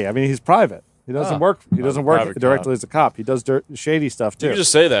 you'll see. I mean, he's private. He doesn't work. He doesn't work private directly cop. as a cop. He does shady stuff too. You could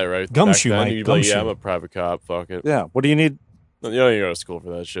just say that, right? Gumshoe, Back then, Mike, you'd be like, yeah, gumshoe. I'm a private cop. Fuck it. Yeah. What do you need? You don't need to go to school for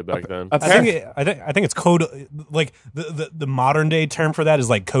that shit back then. I think it's code, like the modern day term for that is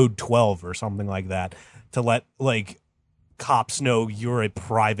like code 12 or something like that, to let like cops know you're a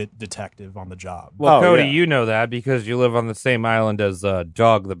private detective on the job. Well, Oh, Cody, yeah. you know that because you live on the same island as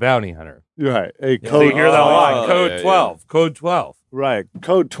Dog the Bounty Hunter. Right. A So code. you hear that Oh, line, Code yeah, 12, Code 12. Right.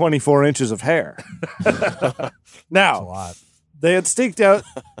 Code 24 inches of hair. That's a Now, lot. they had staked out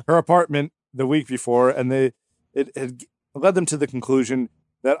her apartment the week before, and it had led them to the conclusion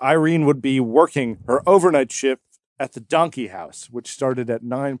that Irene would be working her overnight shift at the Donkey House, which started at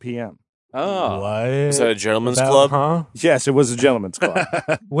 9 p.m. Oh. What? Is that a gentleman's About- club? Huh? Yes, it was a gentleman's club.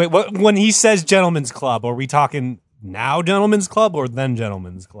 Wait, what? When he says gentleman's club, are we talking now gentleman's club or then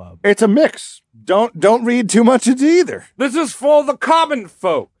gentleman's club? It's a mix. Don't read too much into either. This is for the common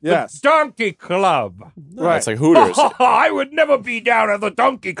folk. Yes. The Donkey Club. Right. It's like Hooters. I would never be down at the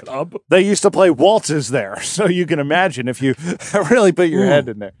Donkey Club. They used to play waltzes there, so you can imagine if you really put your head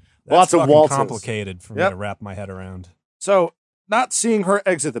in there. Lots That's of fucking waltzes. complicated for me Yep. to wrap my head around. So, not seeing her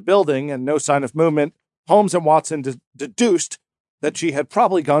exit the building and no sign of movement, Holmes and Watson deduced that she had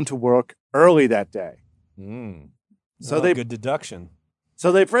probably gone to work early that day. So they good deduction.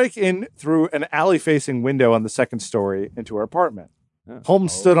 So they break in through an alley-facing window on the second story into her apartment.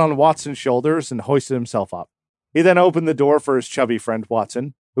 Holmes stood on Watson's shoulders and hoisted himself up. He then opened the door for his chubby friend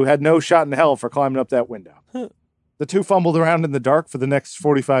Watson, who had no shot in hell for climbing up that window. The two fumbled around in the dark for the next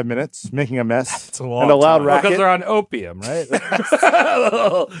 45 minutes, making a mess That's a long and a loud time. Because racket. they're on opium, right?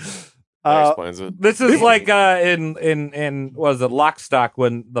 That explains it. This is like in what is it, Lockstock,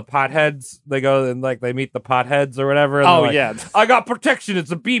 when the potheads they go and like they meet the potheads or whatever. And Oh, they're like, yeah. I got protection.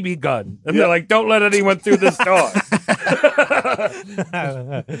 It's a BB gun, and they're like, don't let anyone through this door.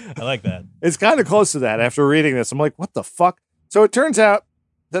 I like that. It's kind of close to that after reading this. I'm like, what the fuck? So it turns out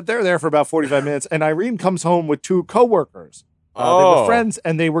that they're there for about 45 minutes, and Irene comes home with two coworkers. They were friends,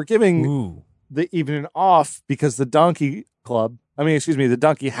 and they were giving Ooh. the evening off because the Donkey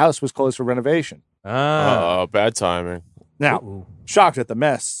House was closed for renovation. Ah. Bad timing. Now, shocked at the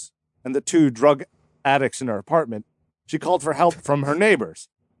mess and the two drug addicts in her apartment, she called for help from her neighbors,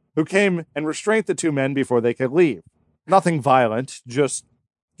 who came and restrained the two men before they could leave. Nothing violent, just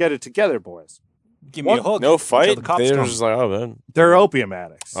get it together, boys. Give me a hook. No Until fight. the cops They were come. just like, oh man. They're opium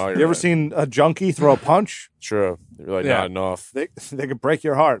addicts. Oh, you're you ever right. seen a junkie throw a punch? True. They're like Yeah. nodding off. They could break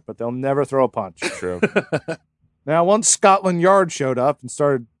your heart, but they'll never throw a punch. True. Now, once Scotland Yard showed up and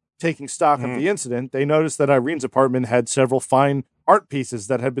started taking stock of the incident, they noticed that Irene's apartment had several fine art pieces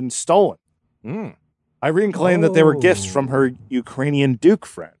that had been stolen. Mm. Irene claimed that they were gifts from her Ukrainian Duke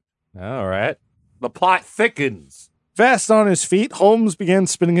friend. All right. The plot thickens. Fast on his feet, Holmes began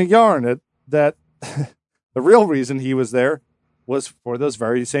spinning a yarn that the real reason he was there was for those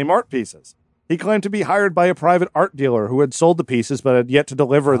very same art pieces. He claimed to be hired by a private art dealer who had sold the pieces but had yet to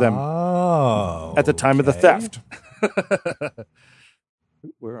deliver them at the time of the theft.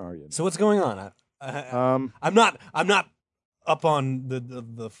 Where are you? So what's going on? I'm not up on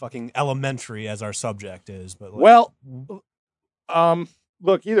the fucking elementary as our subject is, but Well,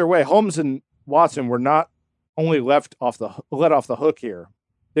 look, either way, Holmes and Watson were not only let off the hook here.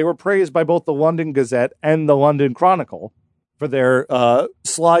 They were praised by both the London Gazette and the London Chronicle for their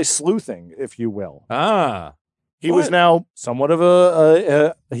sly sleuthing, if you will. Ah. He was now somewhat of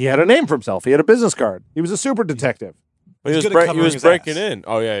he had a name for himself. He had a business card. He was a super detective. He was, good at he covering was his breaking ass. in.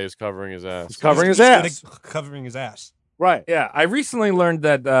 Oh yeah, he was covering his ass. Covering his He's good ass. at covering his ass. Right. Yeah, I recently learned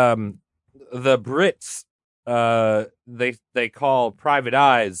that the Brits they call private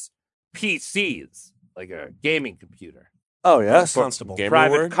eyes PCs, like a gaming computer. Oh, yes. Constable. Gamer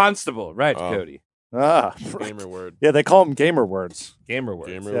Private word? constable, right, Oh. Cody? Ah, Gamer word. yeah, they call them gamer words. Gamer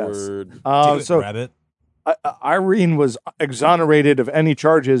words. Gamer Yes. word. Do it, So rabbit. Irene was exonerated of any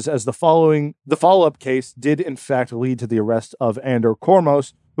charges as the follow-up case did in fact lead to the arrest of Andor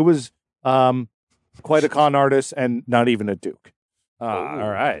Kormos, who was quite a con artist and not even a duke. Ah,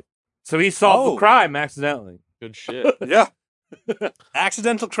 all right. So he solved the crime accidentally. Good shit. Yeah,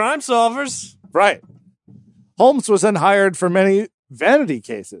 Accidental crime solvers. right. Holmes was then hired for many vanity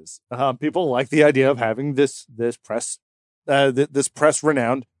cases. People like the idea of having this press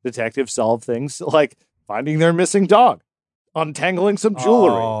renowned detective solve things like finding their missing dog, untangling some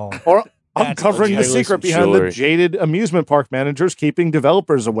jewelry, or uncovering the untangling secret some behind jewelry. the jaded amusement park managers keeping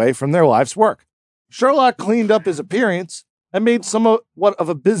developers away from their life's work. Sherlock cleaned up his appearance and made somewhat of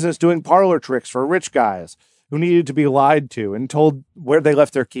a business doing parlor tricks for rich guys who needed to be lied to and told where they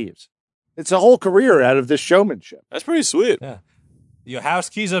left their keys. It's a whole career out of this showmanship. That's pretty sweet. Your house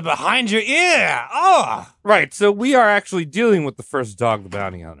keys are behind your ear. Oh, Right. So we are actually dealing with the first dog, the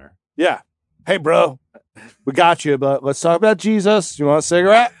bounty hunter. Yeah. Hey, bro, we got you, but let's talk about Jesus. You want a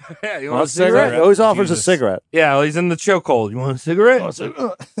cigarette? Yeah, you Want a cigarette? He always offers Jesus. a cigarette. Yeah, well, he's in the chokehold. You want a cigarette?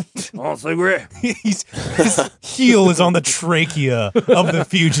 Want a cigarette? his heel is on the trachea of the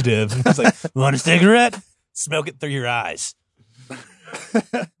fugitive. He's like, want a cigarette? Smoke it through your eyes.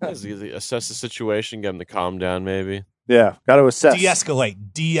 That's easy. Assess the situation, get him to calm down, maybe. Yeah, got to assess. De-escalate.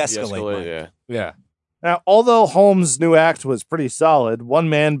 De-escalate, Mike. yeah. Yeah. Now, although Holmes' new act was pretty solid, one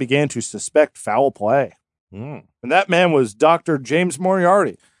man began to suspect foul play. Mm. And that man was Dr. James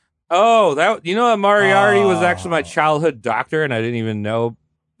Moriarty. Oh, that Moriarty was actually my childhood doctor, and I didn't even know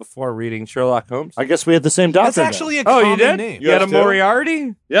before reading Sherlock Holmes. I guess we had the same doctor. That's actually a Oh, you common did? name. You had a guys too?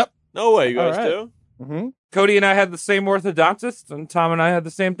 Moriarty? Yep. No way, you guys All right. do? Mm-hmm. Cody and I had the same orthodontist, and Tom and I had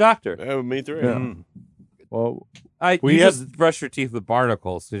the same doctor. Yeah, me three. Yeah. Well, You had- just brush your teeth with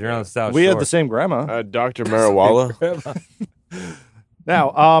barnacles because you're on the South we Shore. had the same grandma. Dr. Marijuana.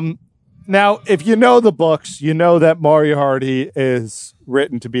 Now, if you know the books, you know that Moriarty is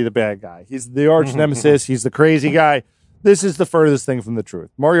written to be the bad guy. He's the arch nemesis. He's the crazy guy. This is the furthest thing from the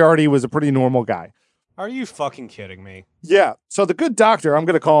truth. Moriarty was a pretty normal guy. Are you fucking kidding me? Yeah. So the good doctor, I'm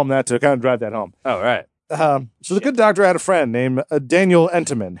going to call him that to kind of drive that home. Oh, right. So the good doctor had a friend named Daniel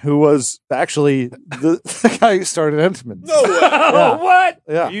Entenmann, who was actually the guy who started Entenmann's. No way. Oh, what?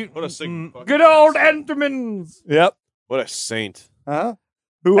 Yeah. What a sick fuck. Good old Enterman's. Yep. What a saint. Uh-huh.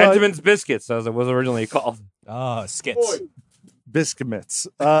 Who Enterman's Biscuits, as it was originally called. Oh, skits. Biscuits.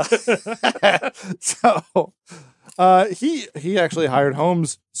 He actually hired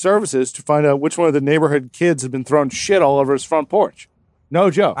Holmes' services to find out which one of the neighborhood kids had been throwing shit all over his front porch. No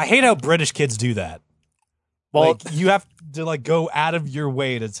joke. I hate how British kids do that. Well, Like, you have to like go out of your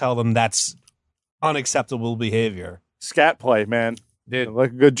way to tell them that's unacceptable behavior. scat play, man. Dude,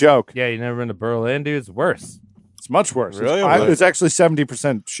 Like a good joke. yeah, you never been to Berlin, dude? It's worse. It's much worse. Really? It's actually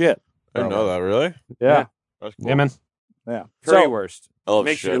 70% shit. I didn't know that, really? Yeah. That's cool. Yeah, man. Yeah. Currywurst. I love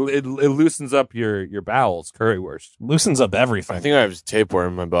Makes shit. you, it loosens up your bowels. Currywurst. Loosens up everything. I think I have tapeworm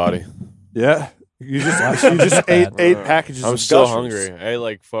in my body. Yeah. You just ate 8 packages. I'm of still Gushers. hungry. I ate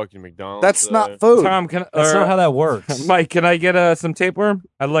like fucking McDonald's. That's today. not food. Tom, That's not how that works. Mike, can I get some tapeworm?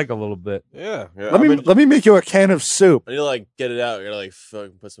 I'd like a little bit. Yeah. Let me make you a can of soup. I need to like get it out. You gotta like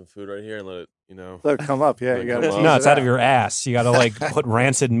fucking put some food right here and let it, Let it come up. Yeah, you got Come No, up. it's out of your ass. You got to like put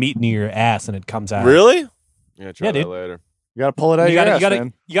rancid meat into your ass, and it comes out. Really? Yeah, try Yeah, that dude. later. You got to pull it out of You your got ass, to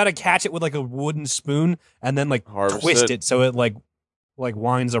man. you got to catch it with like a wooden spoon, and then like Harvest twist it. it so it like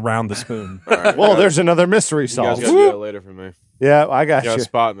winds around the spoon. All right, Well, there's another mystery you guys solved. gotta do that later for me. Yeah, I got You you. gotta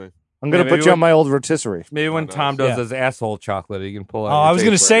spot me. I'm gonna Maybe put you on when- my old rotisserie. Maybe when nice. Tom does Yeah. his asshole chocolate, he can pull out. Oh, your I was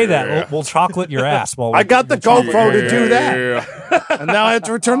going to tapeworm. say that. Yeah. We'll chocolate your ass. While I got the GoPro to do that, Yeah. and now I have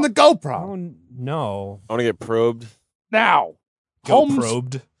to return the GoPro. Oh no! I want to get probed. Now, Go Holmes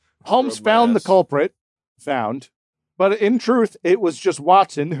probed. Holmes Probe my found the ass. culprit. But in truth, it was just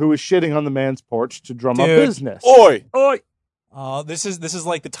Watson who was shitting on the man's porch to drum up Dude. business. Oi! This is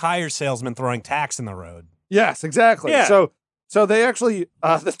like the tire salesman throwing tacks in the road. Yes, exactly. Yeah. So they actually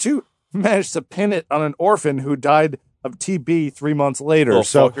the two managed to pin it on an orphan who died of TB 3 months later. Little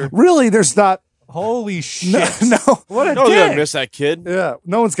So fucker. really, there's not Holy shit! no. What a No one's gonna dick. miss that kid. Yeah,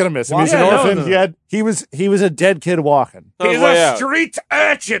 no one's gonna miss him. He's Yeah, an no orphan. one's- He was a dead kid walking. On his He's way a out. street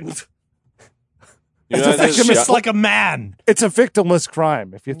urchin. You It's know, a that's victim Just like a man. It's a victimless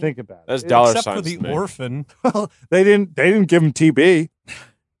crime if you think about it. That's dollar Except signs for the to me. orphan. Well, they didn't give him TB.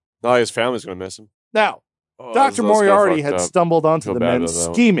 No, his family's gonna miss him. Now, Oh, Dr. that's kinda Moriarty fucked had up. stumbled onto Feel the bad men about that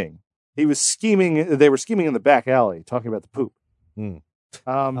one. scheming. He was scheming. They were scheming in the back alley, talking about the poop. Hmm.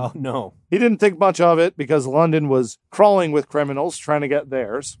 Oh no! He didn't think much of it because London was crawling with criminals trying to get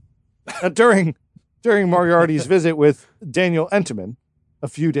theirs. And during Moriarty's visit with Daniel Enterman, a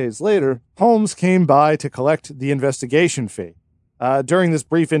few days later, Holmes came by to collect the investigation fee. During this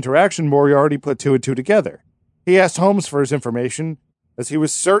brief interaction, Moriarty put 2 and 2 together. He asked Holmes for his information, as he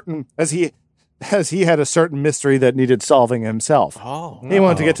had a certain mystery that needed solving himself. Oh. He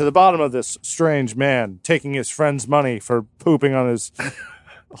wanted to get to the bottom of this strange man taking his friend's money for pooping on his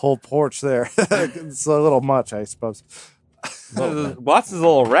whole porch there. It's a little much, I suppose. Watson's a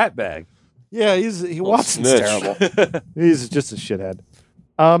little rat bag. Yeah, Watson's snitch. terrible. He's just a shithead.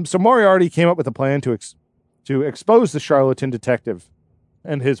 So Moriarty came up with a plan to expose the charlatan detective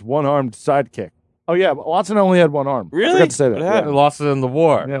and his one-armed sidekick. Oh yeah, but Watson only had one arm. I Really? forgot to say that. What Yeah. happened? Lost it in the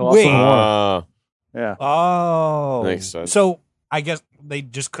war. Yeah, lost Wait. one arm. Yeah. Oh, Makes sense. So I guess they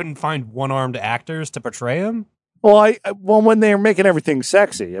just couldn't find one-armed actors to portray him. Well, when they were making everything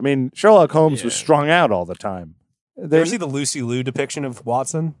sexy, I mean, Sherlock Holmes was Yeah. strung out all the time. You ever There's see the Lucy Liu depiction of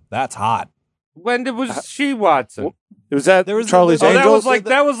Watson? That's hot. When was she Watson? it was that There was Charlie's the- Oh, that Angels.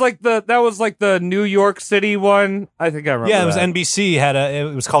 was like the New York City one. I think I remember. Yeah, it was that. NBC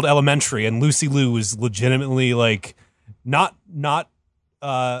it was called Elementary, and Lucy Liu was legitimately like not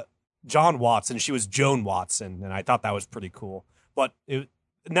John Watson. She was Joan Watson, and I thought that was pretty cool. But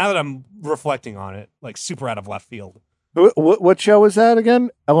now that I'm reflecting on it, like super out of left field. What show was that again?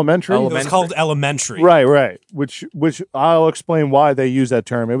 Elementary. It was called Elementary. Right. Which I'll explain why they use that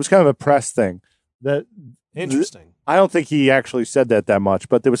term. It was kind of a press thing. That Interesting. I don't think he actually said that much,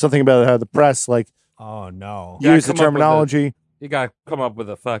 but there was something about how the press like Oh no. Yeah, used the come up with terminology. You got to come up with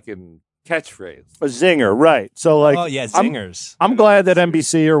a fucking catchphrase. A zinger, right? So like, Oh yeah, I'm- zingers. I'm glad that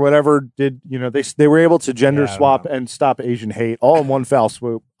NBC or whatever did. They were able to gender Yeah, I don't swap know. and stop Asian hate all in one foul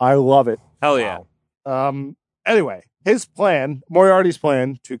swoop. I love it. Hell yeah. Wow. Anyway, his plan, Moriarty's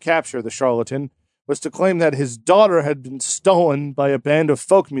plan to capture the charlatan, was to claim that his daughter had been stolen by a band of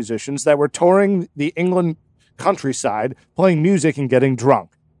folk musicians that were touring the England countryside, playing music and getting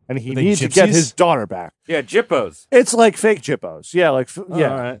drunk. And he Were they needs to get gypsies? his daughter back. Yeah, Jippos. It's like fake Jippos. Yeah, like, yeah.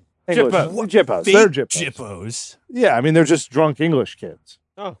 All right. English. Jippos. Jippos. Fake They're Jippos. Jippos. Yeah, I mean, they're just drunk English kids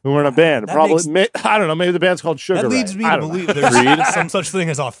Oh. who were in a band. That Probably, makes- I don't know, maybe the band's called Sugar That leads Ray. me I to don't know. believe there's some such thing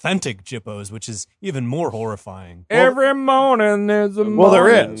as authentic Jippos, which is even more horrifying. Every morning there's a Well, there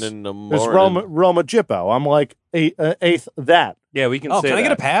morning. is. In the There's morning. Roma Jippo. I'm like eighth that. Yeah, we can Oh, say can I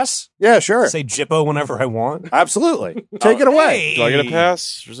get a that. pass? Yeah, sure. Say Jippo whenever I want. Absolutely. Take it away. Do I get a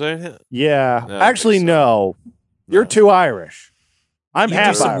pass for saying it? Yeah. No, Actually, I think no. You're too Irish. I'm You do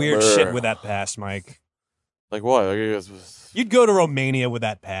half some Irish. weird shit with that pass, Mike. Like what? Like, you guys- You'd go to Romania with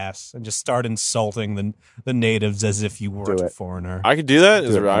that pass and just start insulting the natives as if you weren't Do a it. foreigner. I could do that.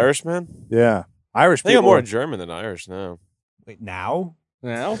 Is Do it it, man. Irish, man? Yeah. Irish I think I'm people. more German than Irish now. Wait, now?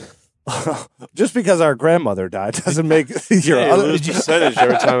 Now? Just because our grandmother died doesn't make your Yeah, you other. lose percentage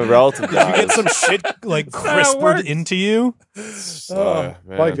every time a relative Did you dies. get some shit like how it crispered works. into you? Oh,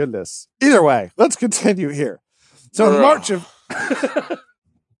 Man. my goodness. Either way, let's continue here. So in March of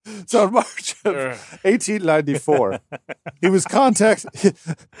 1894, he was contacted.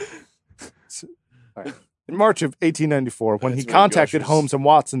 right. In March of 1894, when he That's very contacted gushes. Holmes and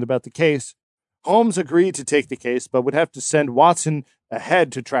Watson about the case, Holmes agreed to take the case, but would have to send Watson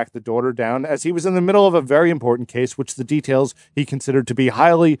ahead to track the daughter down, as he was in the middle of a very important case, which the details he considered to be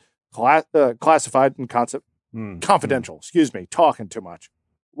highly classified and confidential. Excuse me, talking too much.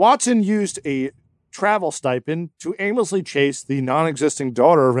 Watson used a travel stipend to aimlessly chase the non-existing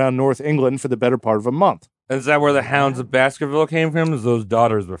daughter around North England for the better part of a month. Is that where the hounds of Baskerville came from? Is those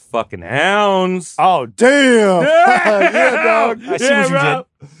daughters were fucking hounds? Oh, damn! Yeah, dog. I see what you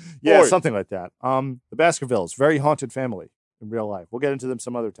did. Yeah, Boy. something like that. The Baskervilles, very haunted family in real life. We'll get into them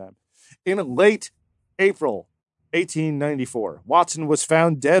some other time. In late April 1894, Watson was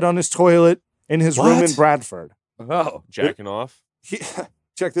found dead on his toilet in his room in Bradford. Oh, Jacking off.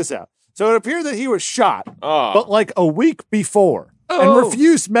 Check this out. So it appeared that he was shot, Oh, but like a week before, and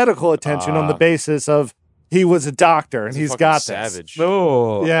refused medical attention on the basis of he was a doctor and he's a he's fucking got savage.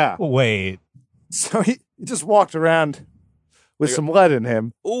 no. this. Yeah. Wait. So he just walked around with some lead in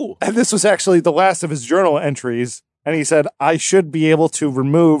him. Ooh. And this was actually the last of his journal entries. And he said, I should be able to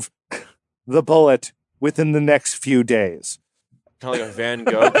remove the bullet within the next few days. Kind of like a Van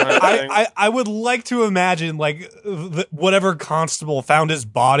Gogh kind of thing. I would like to imagine like whatever constable found his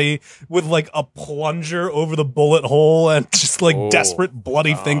body with like a plunger over the bullet hole and just like desperate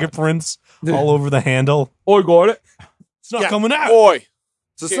bloody fingerprints all over the handle. I got it. It's not coming out. Boy.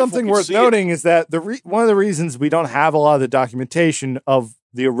 So Can't something fucking worth see it. noting is that one of the reasons we don't have a lot of the documentation of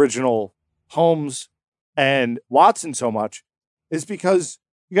the original Holmes and Watson so much is because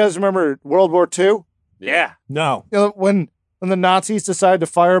you guys remember World War II? Yeah. No. You know, when the Nazis decided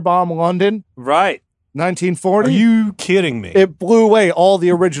to firebomb London, Right. 1940, Are you kidding me? it blew away all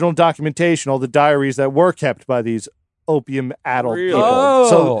the original documentation, all the diaries that were kept by these opium-addled Really? people. Oh.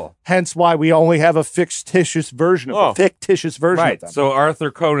 So hence why we only have a fictitious version of Oh. of them. So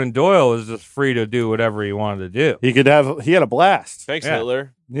Arthur Conan Doyle is just free to do whatever he wanted to do. He had a blast. Thanks, Yeah.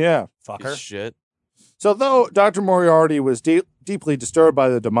 Hitler. Yeah. Piece of Fucker. shit. So though Dr. Moriarty was deeply disturbed by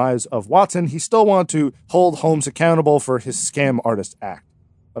the demise of Watson, he still wanted to hold Holmes accountable for his scam artist act.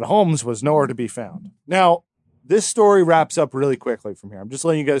 But Holmes was nowhere to be found. Now, this story wraps up really quickly from here. I'm just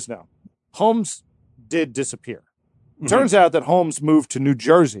letting you guys know. Holmes did disappear. Turns out that Holmes moved to New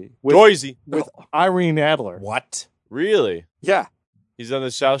Jersey with Joyzy. Irene Adler. What? Really? Yeah. He's on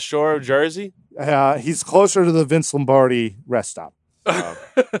the South Shore of Jersey? He's closer to the Vince Lombardi rest stop. Oh.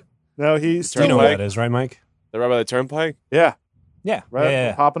 No, he's Turn You know still, what away. that is, right, Mike? They're right by the turnpike? yeah, Yeah. right,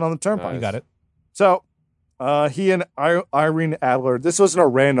 Yeah. hopping on the turnpike. You got it. So, he and Irene Adler, this wasn't a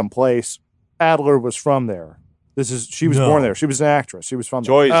random place. Adler was from there. She was No. born there. She was an actress. She was from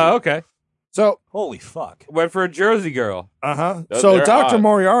there. Joyzy. Oh, okay. So, Holy fuck. Went for a Jersey girl. So They're Dr. hot.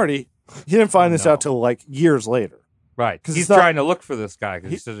 Moriarty, he didn't find this No. out till like years later. Right. 'Cause He's it's not- trying to look for this guy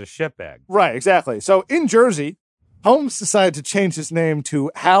because he's such a shitbag. Right, exactly. So in Jersey, Holmes decided to change his name to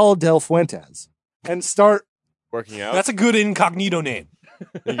Hal Del Fuentes and start. Working out. That's a good incognito name.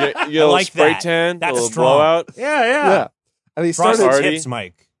 you get a I little like spray that. tan, That's a little strong. blowout. Yeah, Yeah. And he Frosted started. Party. tips,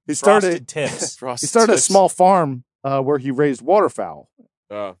 Mike. He Frosted started. tips. Frosted He started a tips. small farm where he raised waterfowl.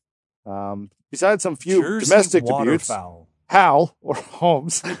 Oh. Besides some few Jersey domestic disputes, waterfowl. Hal, or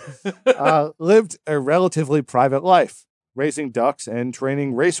Holmes, lived a relatively private life, raising ducks and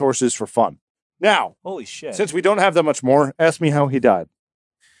training racehorses for fun. Now, Holy shit. since we don't have that much more, ask me how he died.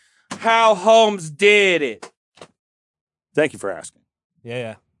 How Holmes did it. Thank you for asking.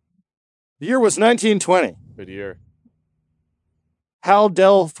 Yeah. The year was 1920. Good year. Hal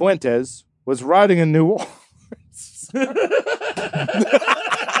Del Fuentes was riding a new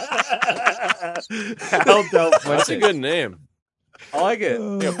Hal Del That's a Fuentes. good name. I like it.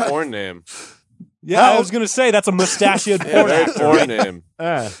 Like a porn name. Yeah, I was going to say that's a mustachioed Yeah, porn very actor. porn name.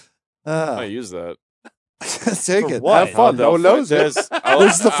 Uh, I use that. take For it. what? Have fun. No one knows it. This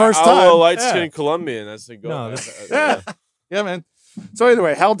This is the first I'm time. a light-skinned Colombian. That's a good. No, Yeah. Yeah, man. So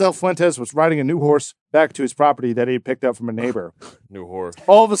anyway, Hal Del Fuentes was riding a new horse back to his property that he had picked up from a neighbor. New whore.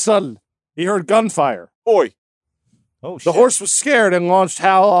 All of a sudden, he heard gunfire. Oi. Oh, shit. The horse was scared and launched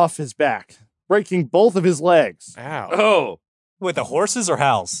Hal off his back, breaking both of his legs. Ow. Oh. Wait, the horses or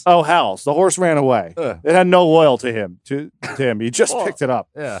Hal's? Oh, Hal's. The horse ran away. It had no loyalty to him. He just picked it up.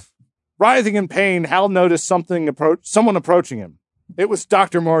 Yeah. Writhing in pain, Hal noticed someone approaching him. It was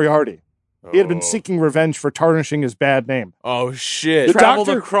Dr. Moriarty. He had been Oh. seeking revenge for tarnishing his bad name. Oh shit. The Traveled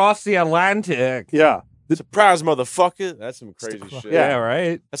doctor- across the Atlantic. Yeah. Surprise, motherfucker. That's some crazy shit. Yeah,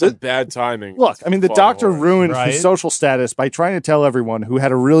 right. That's some bad timing. Look, I mean, the Fuck doctor horse. ruined Right. his social status by trying to tell everyone who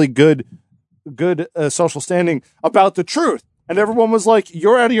had a really good social standing about the truth. And everyone was like,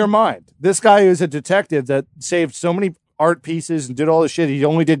 you're out of your mind. This guy is a detective that saved so many art pieces and did all this shit. He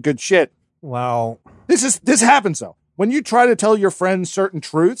only did good shit. Well, This happens though. When you try to tell your friends certain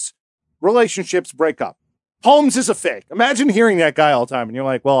truths, relationships break up. Holmes is a fake. Imagine hearing that guy all the time and you're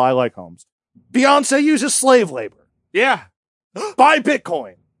like, well, I like Holmes. Beyonce uses slave labor. Yeah. Buy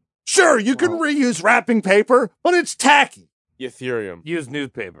Bitcoin. Sure, you can reuse wrapping paper, but it's tacky. Ethereum. Use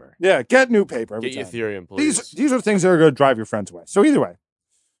newspaper. Yeah, get new paper every Get time. Ethereum, please. These are things that are going to drive your friends away. So either way.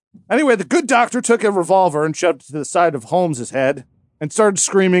 Anyway, the good doctor took a revolver and shoved it to the side of Holmes's head and started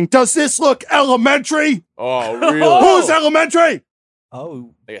screaming, "Does this look elementary? Oh, really? Who's elementary?"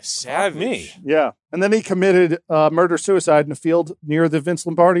 oh, Like a savage. me. Yeah. And then he committed murder-suicide in a field near the Vince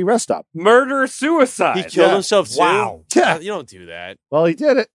Lombardi rest stop. Murder-suicide. He killed Yeah. himself too? Wow. Yeah. You don't do that. Well, he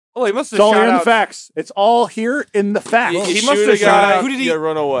did it. Oh, he must have It's all shot here in the out. facts. It's all here in the facts. You he shoot must a have shot guy, out- Who did he- you gotta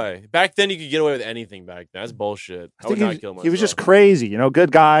run away. Back then, you could get away with anything back then. That's bullshit. I would not kill myself. he was just crazy,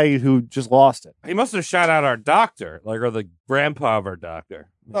 good guy who just lost it. He must have shot out our doctor, or the grandpa of our doctor.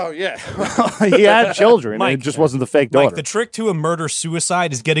 Oh, yeah. He had children. Mike, and it just wasn't the fake daughter. Mike, the trick to a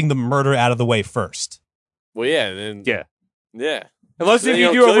murder-suicide is getting the murder out of the way first. Well, yeah. Then, Yeah. Yeah. Unless Then if you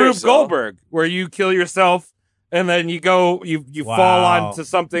you don't do a kill Rube yourself. Goldberg, where you kill yourself and then you go, you fall Wow. onto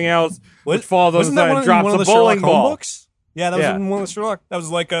something else, which What- falls on Wasn't the that side one, and in drops one of a the bowling Sherlock Holmes ball. books? Yeah, that was Yeah. in one of the Sherlock. That was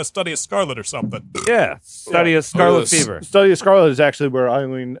like a study of Scarlet or something. Yeah, study of Scarlet Yes. Fever. Study of Scarlet is actually where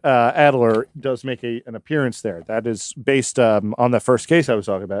Eileen Adler does make an appearance there. That is based on the first case I was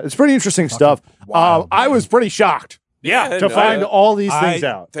talking about. It's pretty interesting stuff. wild, I was pretty shocked Yeah, I didn't to know find that. all these things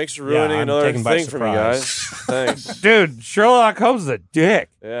out. Thanks for Yeah, ruining I'm another taken by thing for me, guys. surprise. Thanks. dude, Sherlock Holmes is a dick.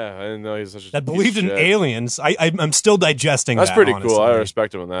 Yeah, I didn't know he was such a That piece believed of in shit. aliens. I'm still digesting That's that, pretty honestly. cool. I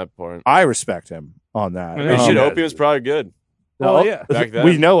respect him on that point. I respect him on that. Yeah, Shit, Um, opium's probably good. Oh, yeah. Back then.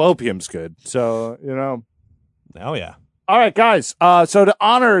 We know opium's good. So, Oh, yeah. All right, guys. So to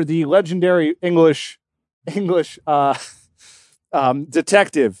honor the legendary English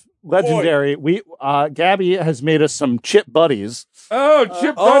detective, legendary, Gabby has made us some chip buddies. Oh,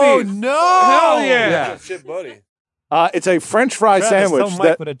 Chip Buddies. no! Hell yeah. Shit, buddy. It's a French fry Travis, sandwich. tell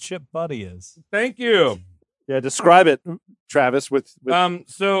Mike what a chip buddy is. Thank you. Describe it, Travis. With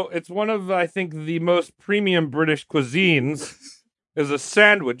So it's one of, I think, the most premium British cuisines is a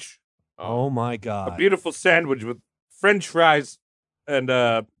sandwich, Oh, my a God. beautiful sandwich with French fries and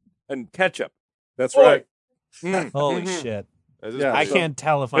ketchup. That's right. Holy Mhm. shit. That's Yeah. I so- can't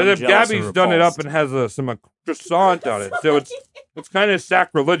tell if I'm And if jealous Gabby's or done it up repulsed. and has some croissant on it, so it's kind of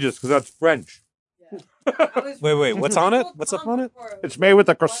sacrilegious because that's French. Wait, what's on it? What's up on it? it's made with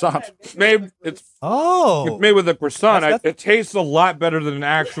a croissant. It's made Oh. made with a croissant. That's- It tastes a lot better than an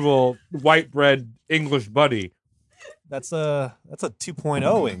actual white bread English buddy. That's a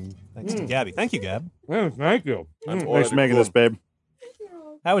 2.0ing. Thanks to Gabby. Thank you, Gab. Oh, thank you. That's Thanks for making this, babe.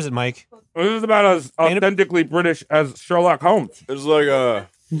 How is it, Mike? This is about as authentically British as Sherlock Holmes. It's like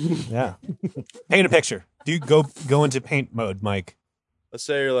Yeah. Paint a picture. Do you go into paint mode, Mike? let's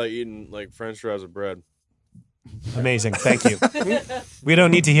say you're like eating like French fries with bread. Amazing. Thank you. We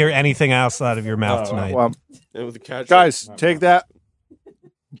don't need to hear anything else out of your mouth tonight. Well, And with the ketchup. guys, take that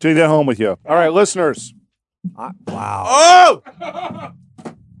home with you. All right, listeners. Wow. Oh!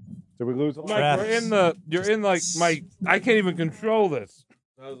 Did we lose? Mike, Travis. you're in like my. I can't even control this.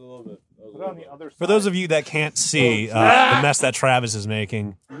 That was a little bit. That was a little bit. For those of you that can't see the mess that Travis is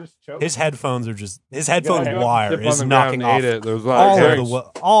making, his headphones wire Tip is on the knocking ground, off ate it. There was a lot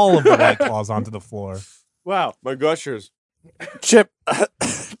of all of the White Claws onto the floor. Wow. My gushers. Chip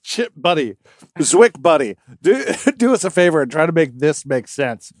buddy, Zwick buddy, do us a favor and try to make this make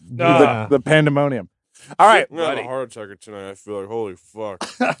sense. The pandemonium. All right. I'm gonna have a heart attack tonight. I feel like holy fuck.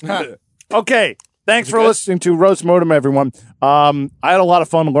 Okay. Thanks for listening to Roast Modem, everyone. I had a lot of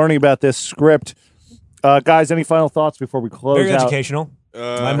fun learning about this script. Guys, any final thoughts before we close Very out? educational.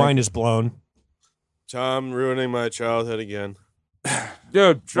 My mind is blown. Tom ruining my childhood again.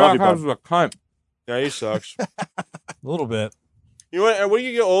 Dude, Sherlock Holmes was a cunt. Yeah, he sucks. A little bit. You know what? When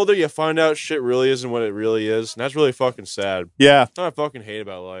you get older, you find out shit really isn't what it really is, and that's really fucking sad. Yeah. That's what I fucking hate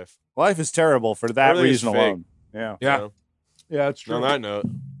about life. Life is terrible for that Everything is reason fake. alone. Yeah. Yeah. You know? Yeah, it's On that note,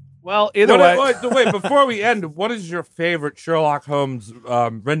 Well, either way. Wait, before we end, what is your favorite Sherlock Holmes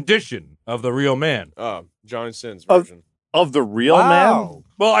rendition of the real man? Johnny Sins Of- version. Of the real man?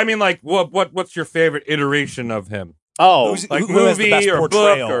 Well, I mean, like, what's your favorite iteration of him? Oh, Like who has the movie best or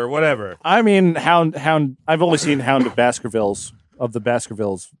portrayal? book or whatever. I mean, Hound. I've only seen Hound of Baskervilles. Of the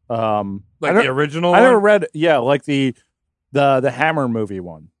Baskervilles. Like the original I never one? read. Yeah, like the Hammer movie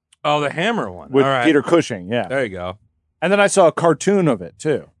one Oh, the Hammer one. with All right. Peter Cushing. Yeah, There you go. and then I saw a cartoon of it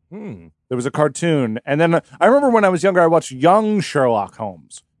too. There was a cartoon, and then I remember when I was younger, I watched Young Sherlock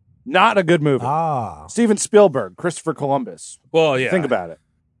Holmes. Not a good movie. Ah. Steven Spielberg, Christopher Columbus. Well, yeah. Think about it.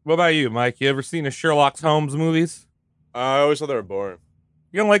 What about you, Mike? You ever seen the Sherlock Holmes movies? I always thought they were boring.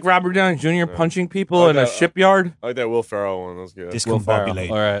 You don't like Robert Downey Jr. punching people in a shipyard? I like that Will Ferrell one. That was good. Discombobulate.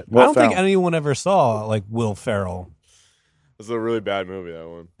 All right. I don't think anyone ever saw like Will Ferrell. It's a really bad movie, that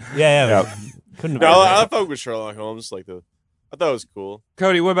one. Yeah. Couldn't have. No, I thought with Sherlock Holmes, I thought it was cool.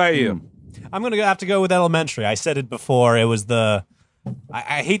 Cody, what about you? I'm gonna have to go with Elementary. I said it before. It was the.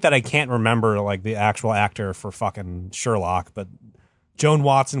 I hate that I can't remember like the actual actor for fucking Sherlock, but Joan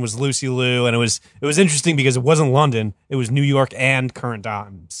Watson was Lucy Liu, and it was interesting because it wasn't London. It was New York and current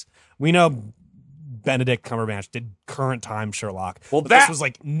times. We know Benedict Cumberbatch did current time Sherlock. Well, but this was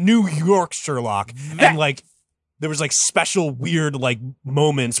like New York Sherlock, and like there was like special weird like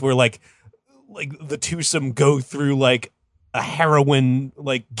moments where like the twosome go through like a heroin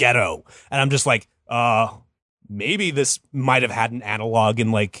like ghetto, and I'm just like, maybe this might have had an analog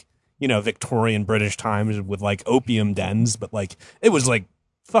in like, you know, Victorian British times with like opium dens, but like it was like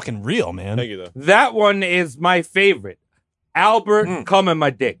fucking real, man. Thank you, though. That one is my favorite. Albert come in my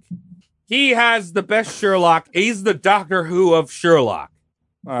dick. He has the best Sherlock. He's the Doctor Who of Sherlock.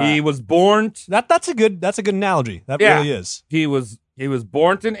 He was born. That's a good analogy. That really is. He was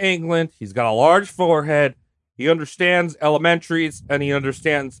born in England. He's got a large forehead. He understands elementaries and he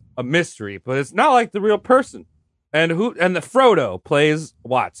understands a mystery, but it's not like the real person. And the Frodo plays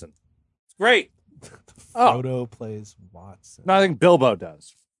Watson. It's great. Frodo plays Watson. No, I think Bilbo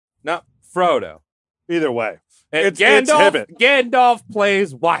does. No, Frodo. Either way. And It's Gandalf, Hibbit. Gandalf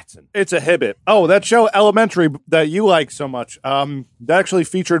plays Watson. It's a Hibbit. Oh, that show Elementary that you like so much. That actually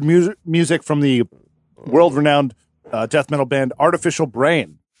featured music from the world-renowned death metal band Artificial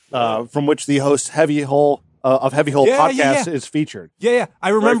Brain, from which the host Heavy Hole podcast is featured. Yeah. I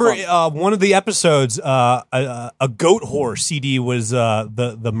remember one of the episodes, a goat whore CD was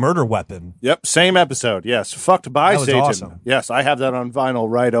the murder weapon. Yep, same episode. Yes, fucked by That was Satan. awesome. Yes, I have that on vinyl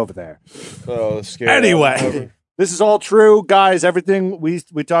right over there. Oh, scary. Anyway, this is all true, guys. Everything we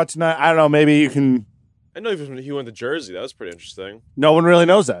talked tonight. I don't know. Maybe you can. I know he went to Jersey. That was pretty interesting. No one really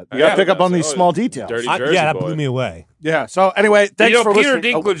knows that. You got to pick up on these Oh, small details. Dirty Jersey That boy. blew me away. Yeah. So anyway, thanks for Peter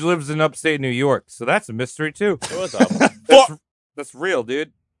listening. Dinklage lives in upstate New York, so that's a mystery too. Hey, what's up? That's real,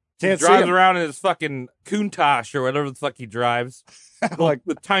 dude. Can't He see drives him. around in his fucking Countach or whatever the fuck he drives, Like,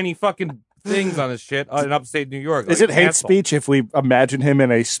 with tiny fucking things on his shit in upstate New York. is like it hate asphalt. speech if we imagine him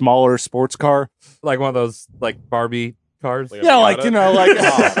in a smaller sports car? Like one of those like Barbie cars? Like a Yeah, like Miata? you know, like.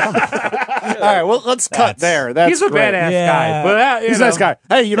 All right, well, let's cut there. That's He's a great. badass Yeah. guy, but He's a nice guy.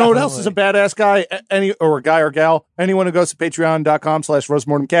 Hey, you know what else is a badass guy? Any or a guy or gal? Anyone who goes to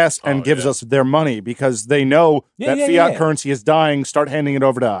patreon.com/rosemortemcast and gives us their money because they know that fiat currency is dying. Start handing it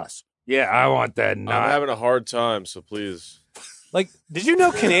over to us. Yeah, I want that. I'm having a hard time, so please. Like, did you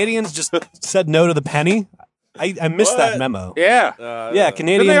know Canadians just said no to the penny? I missed that What? memo. Yeah. Yeah, Did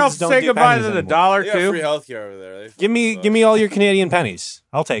Canadians they also don't say do goodbye pennies to the anymore. dollar They got free too? healthcare over there. Give me all your Canadian pennies.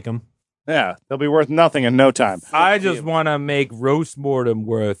 I'll take them. Yeah, they'll be worth nothing in no time. I just want to make roast mortem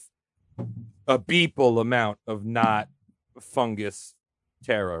worth a beeple amount of not fungus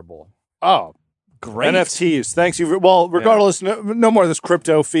terrible. Oh, Great. NFTs. Thanks you. Well, regardless, no more of this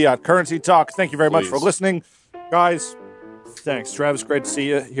crypto fiat currency talk. Thank you very much for Please. listening, guys. Thanks, Travis. Great to see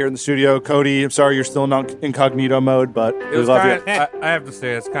you here in the studio. Cody, I'm sorry you're still in incognito mode, but It we was love kind you. of, I have to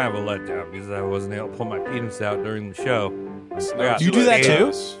say, it's kind of a letdown because I wasn't able to pull my penis out during the show. You do that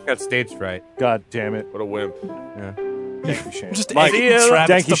too? Got stage fright. God damn it. What a wimp. Thank you, Shane. Just Mike, asking see you. Travis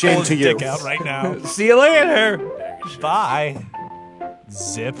Thank you, to pull Shane, his to you. dick out right now. See you later. Bye.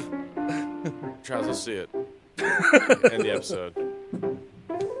 Zip. Travis, let's see it. End the episode.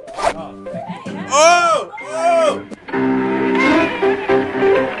 Oh!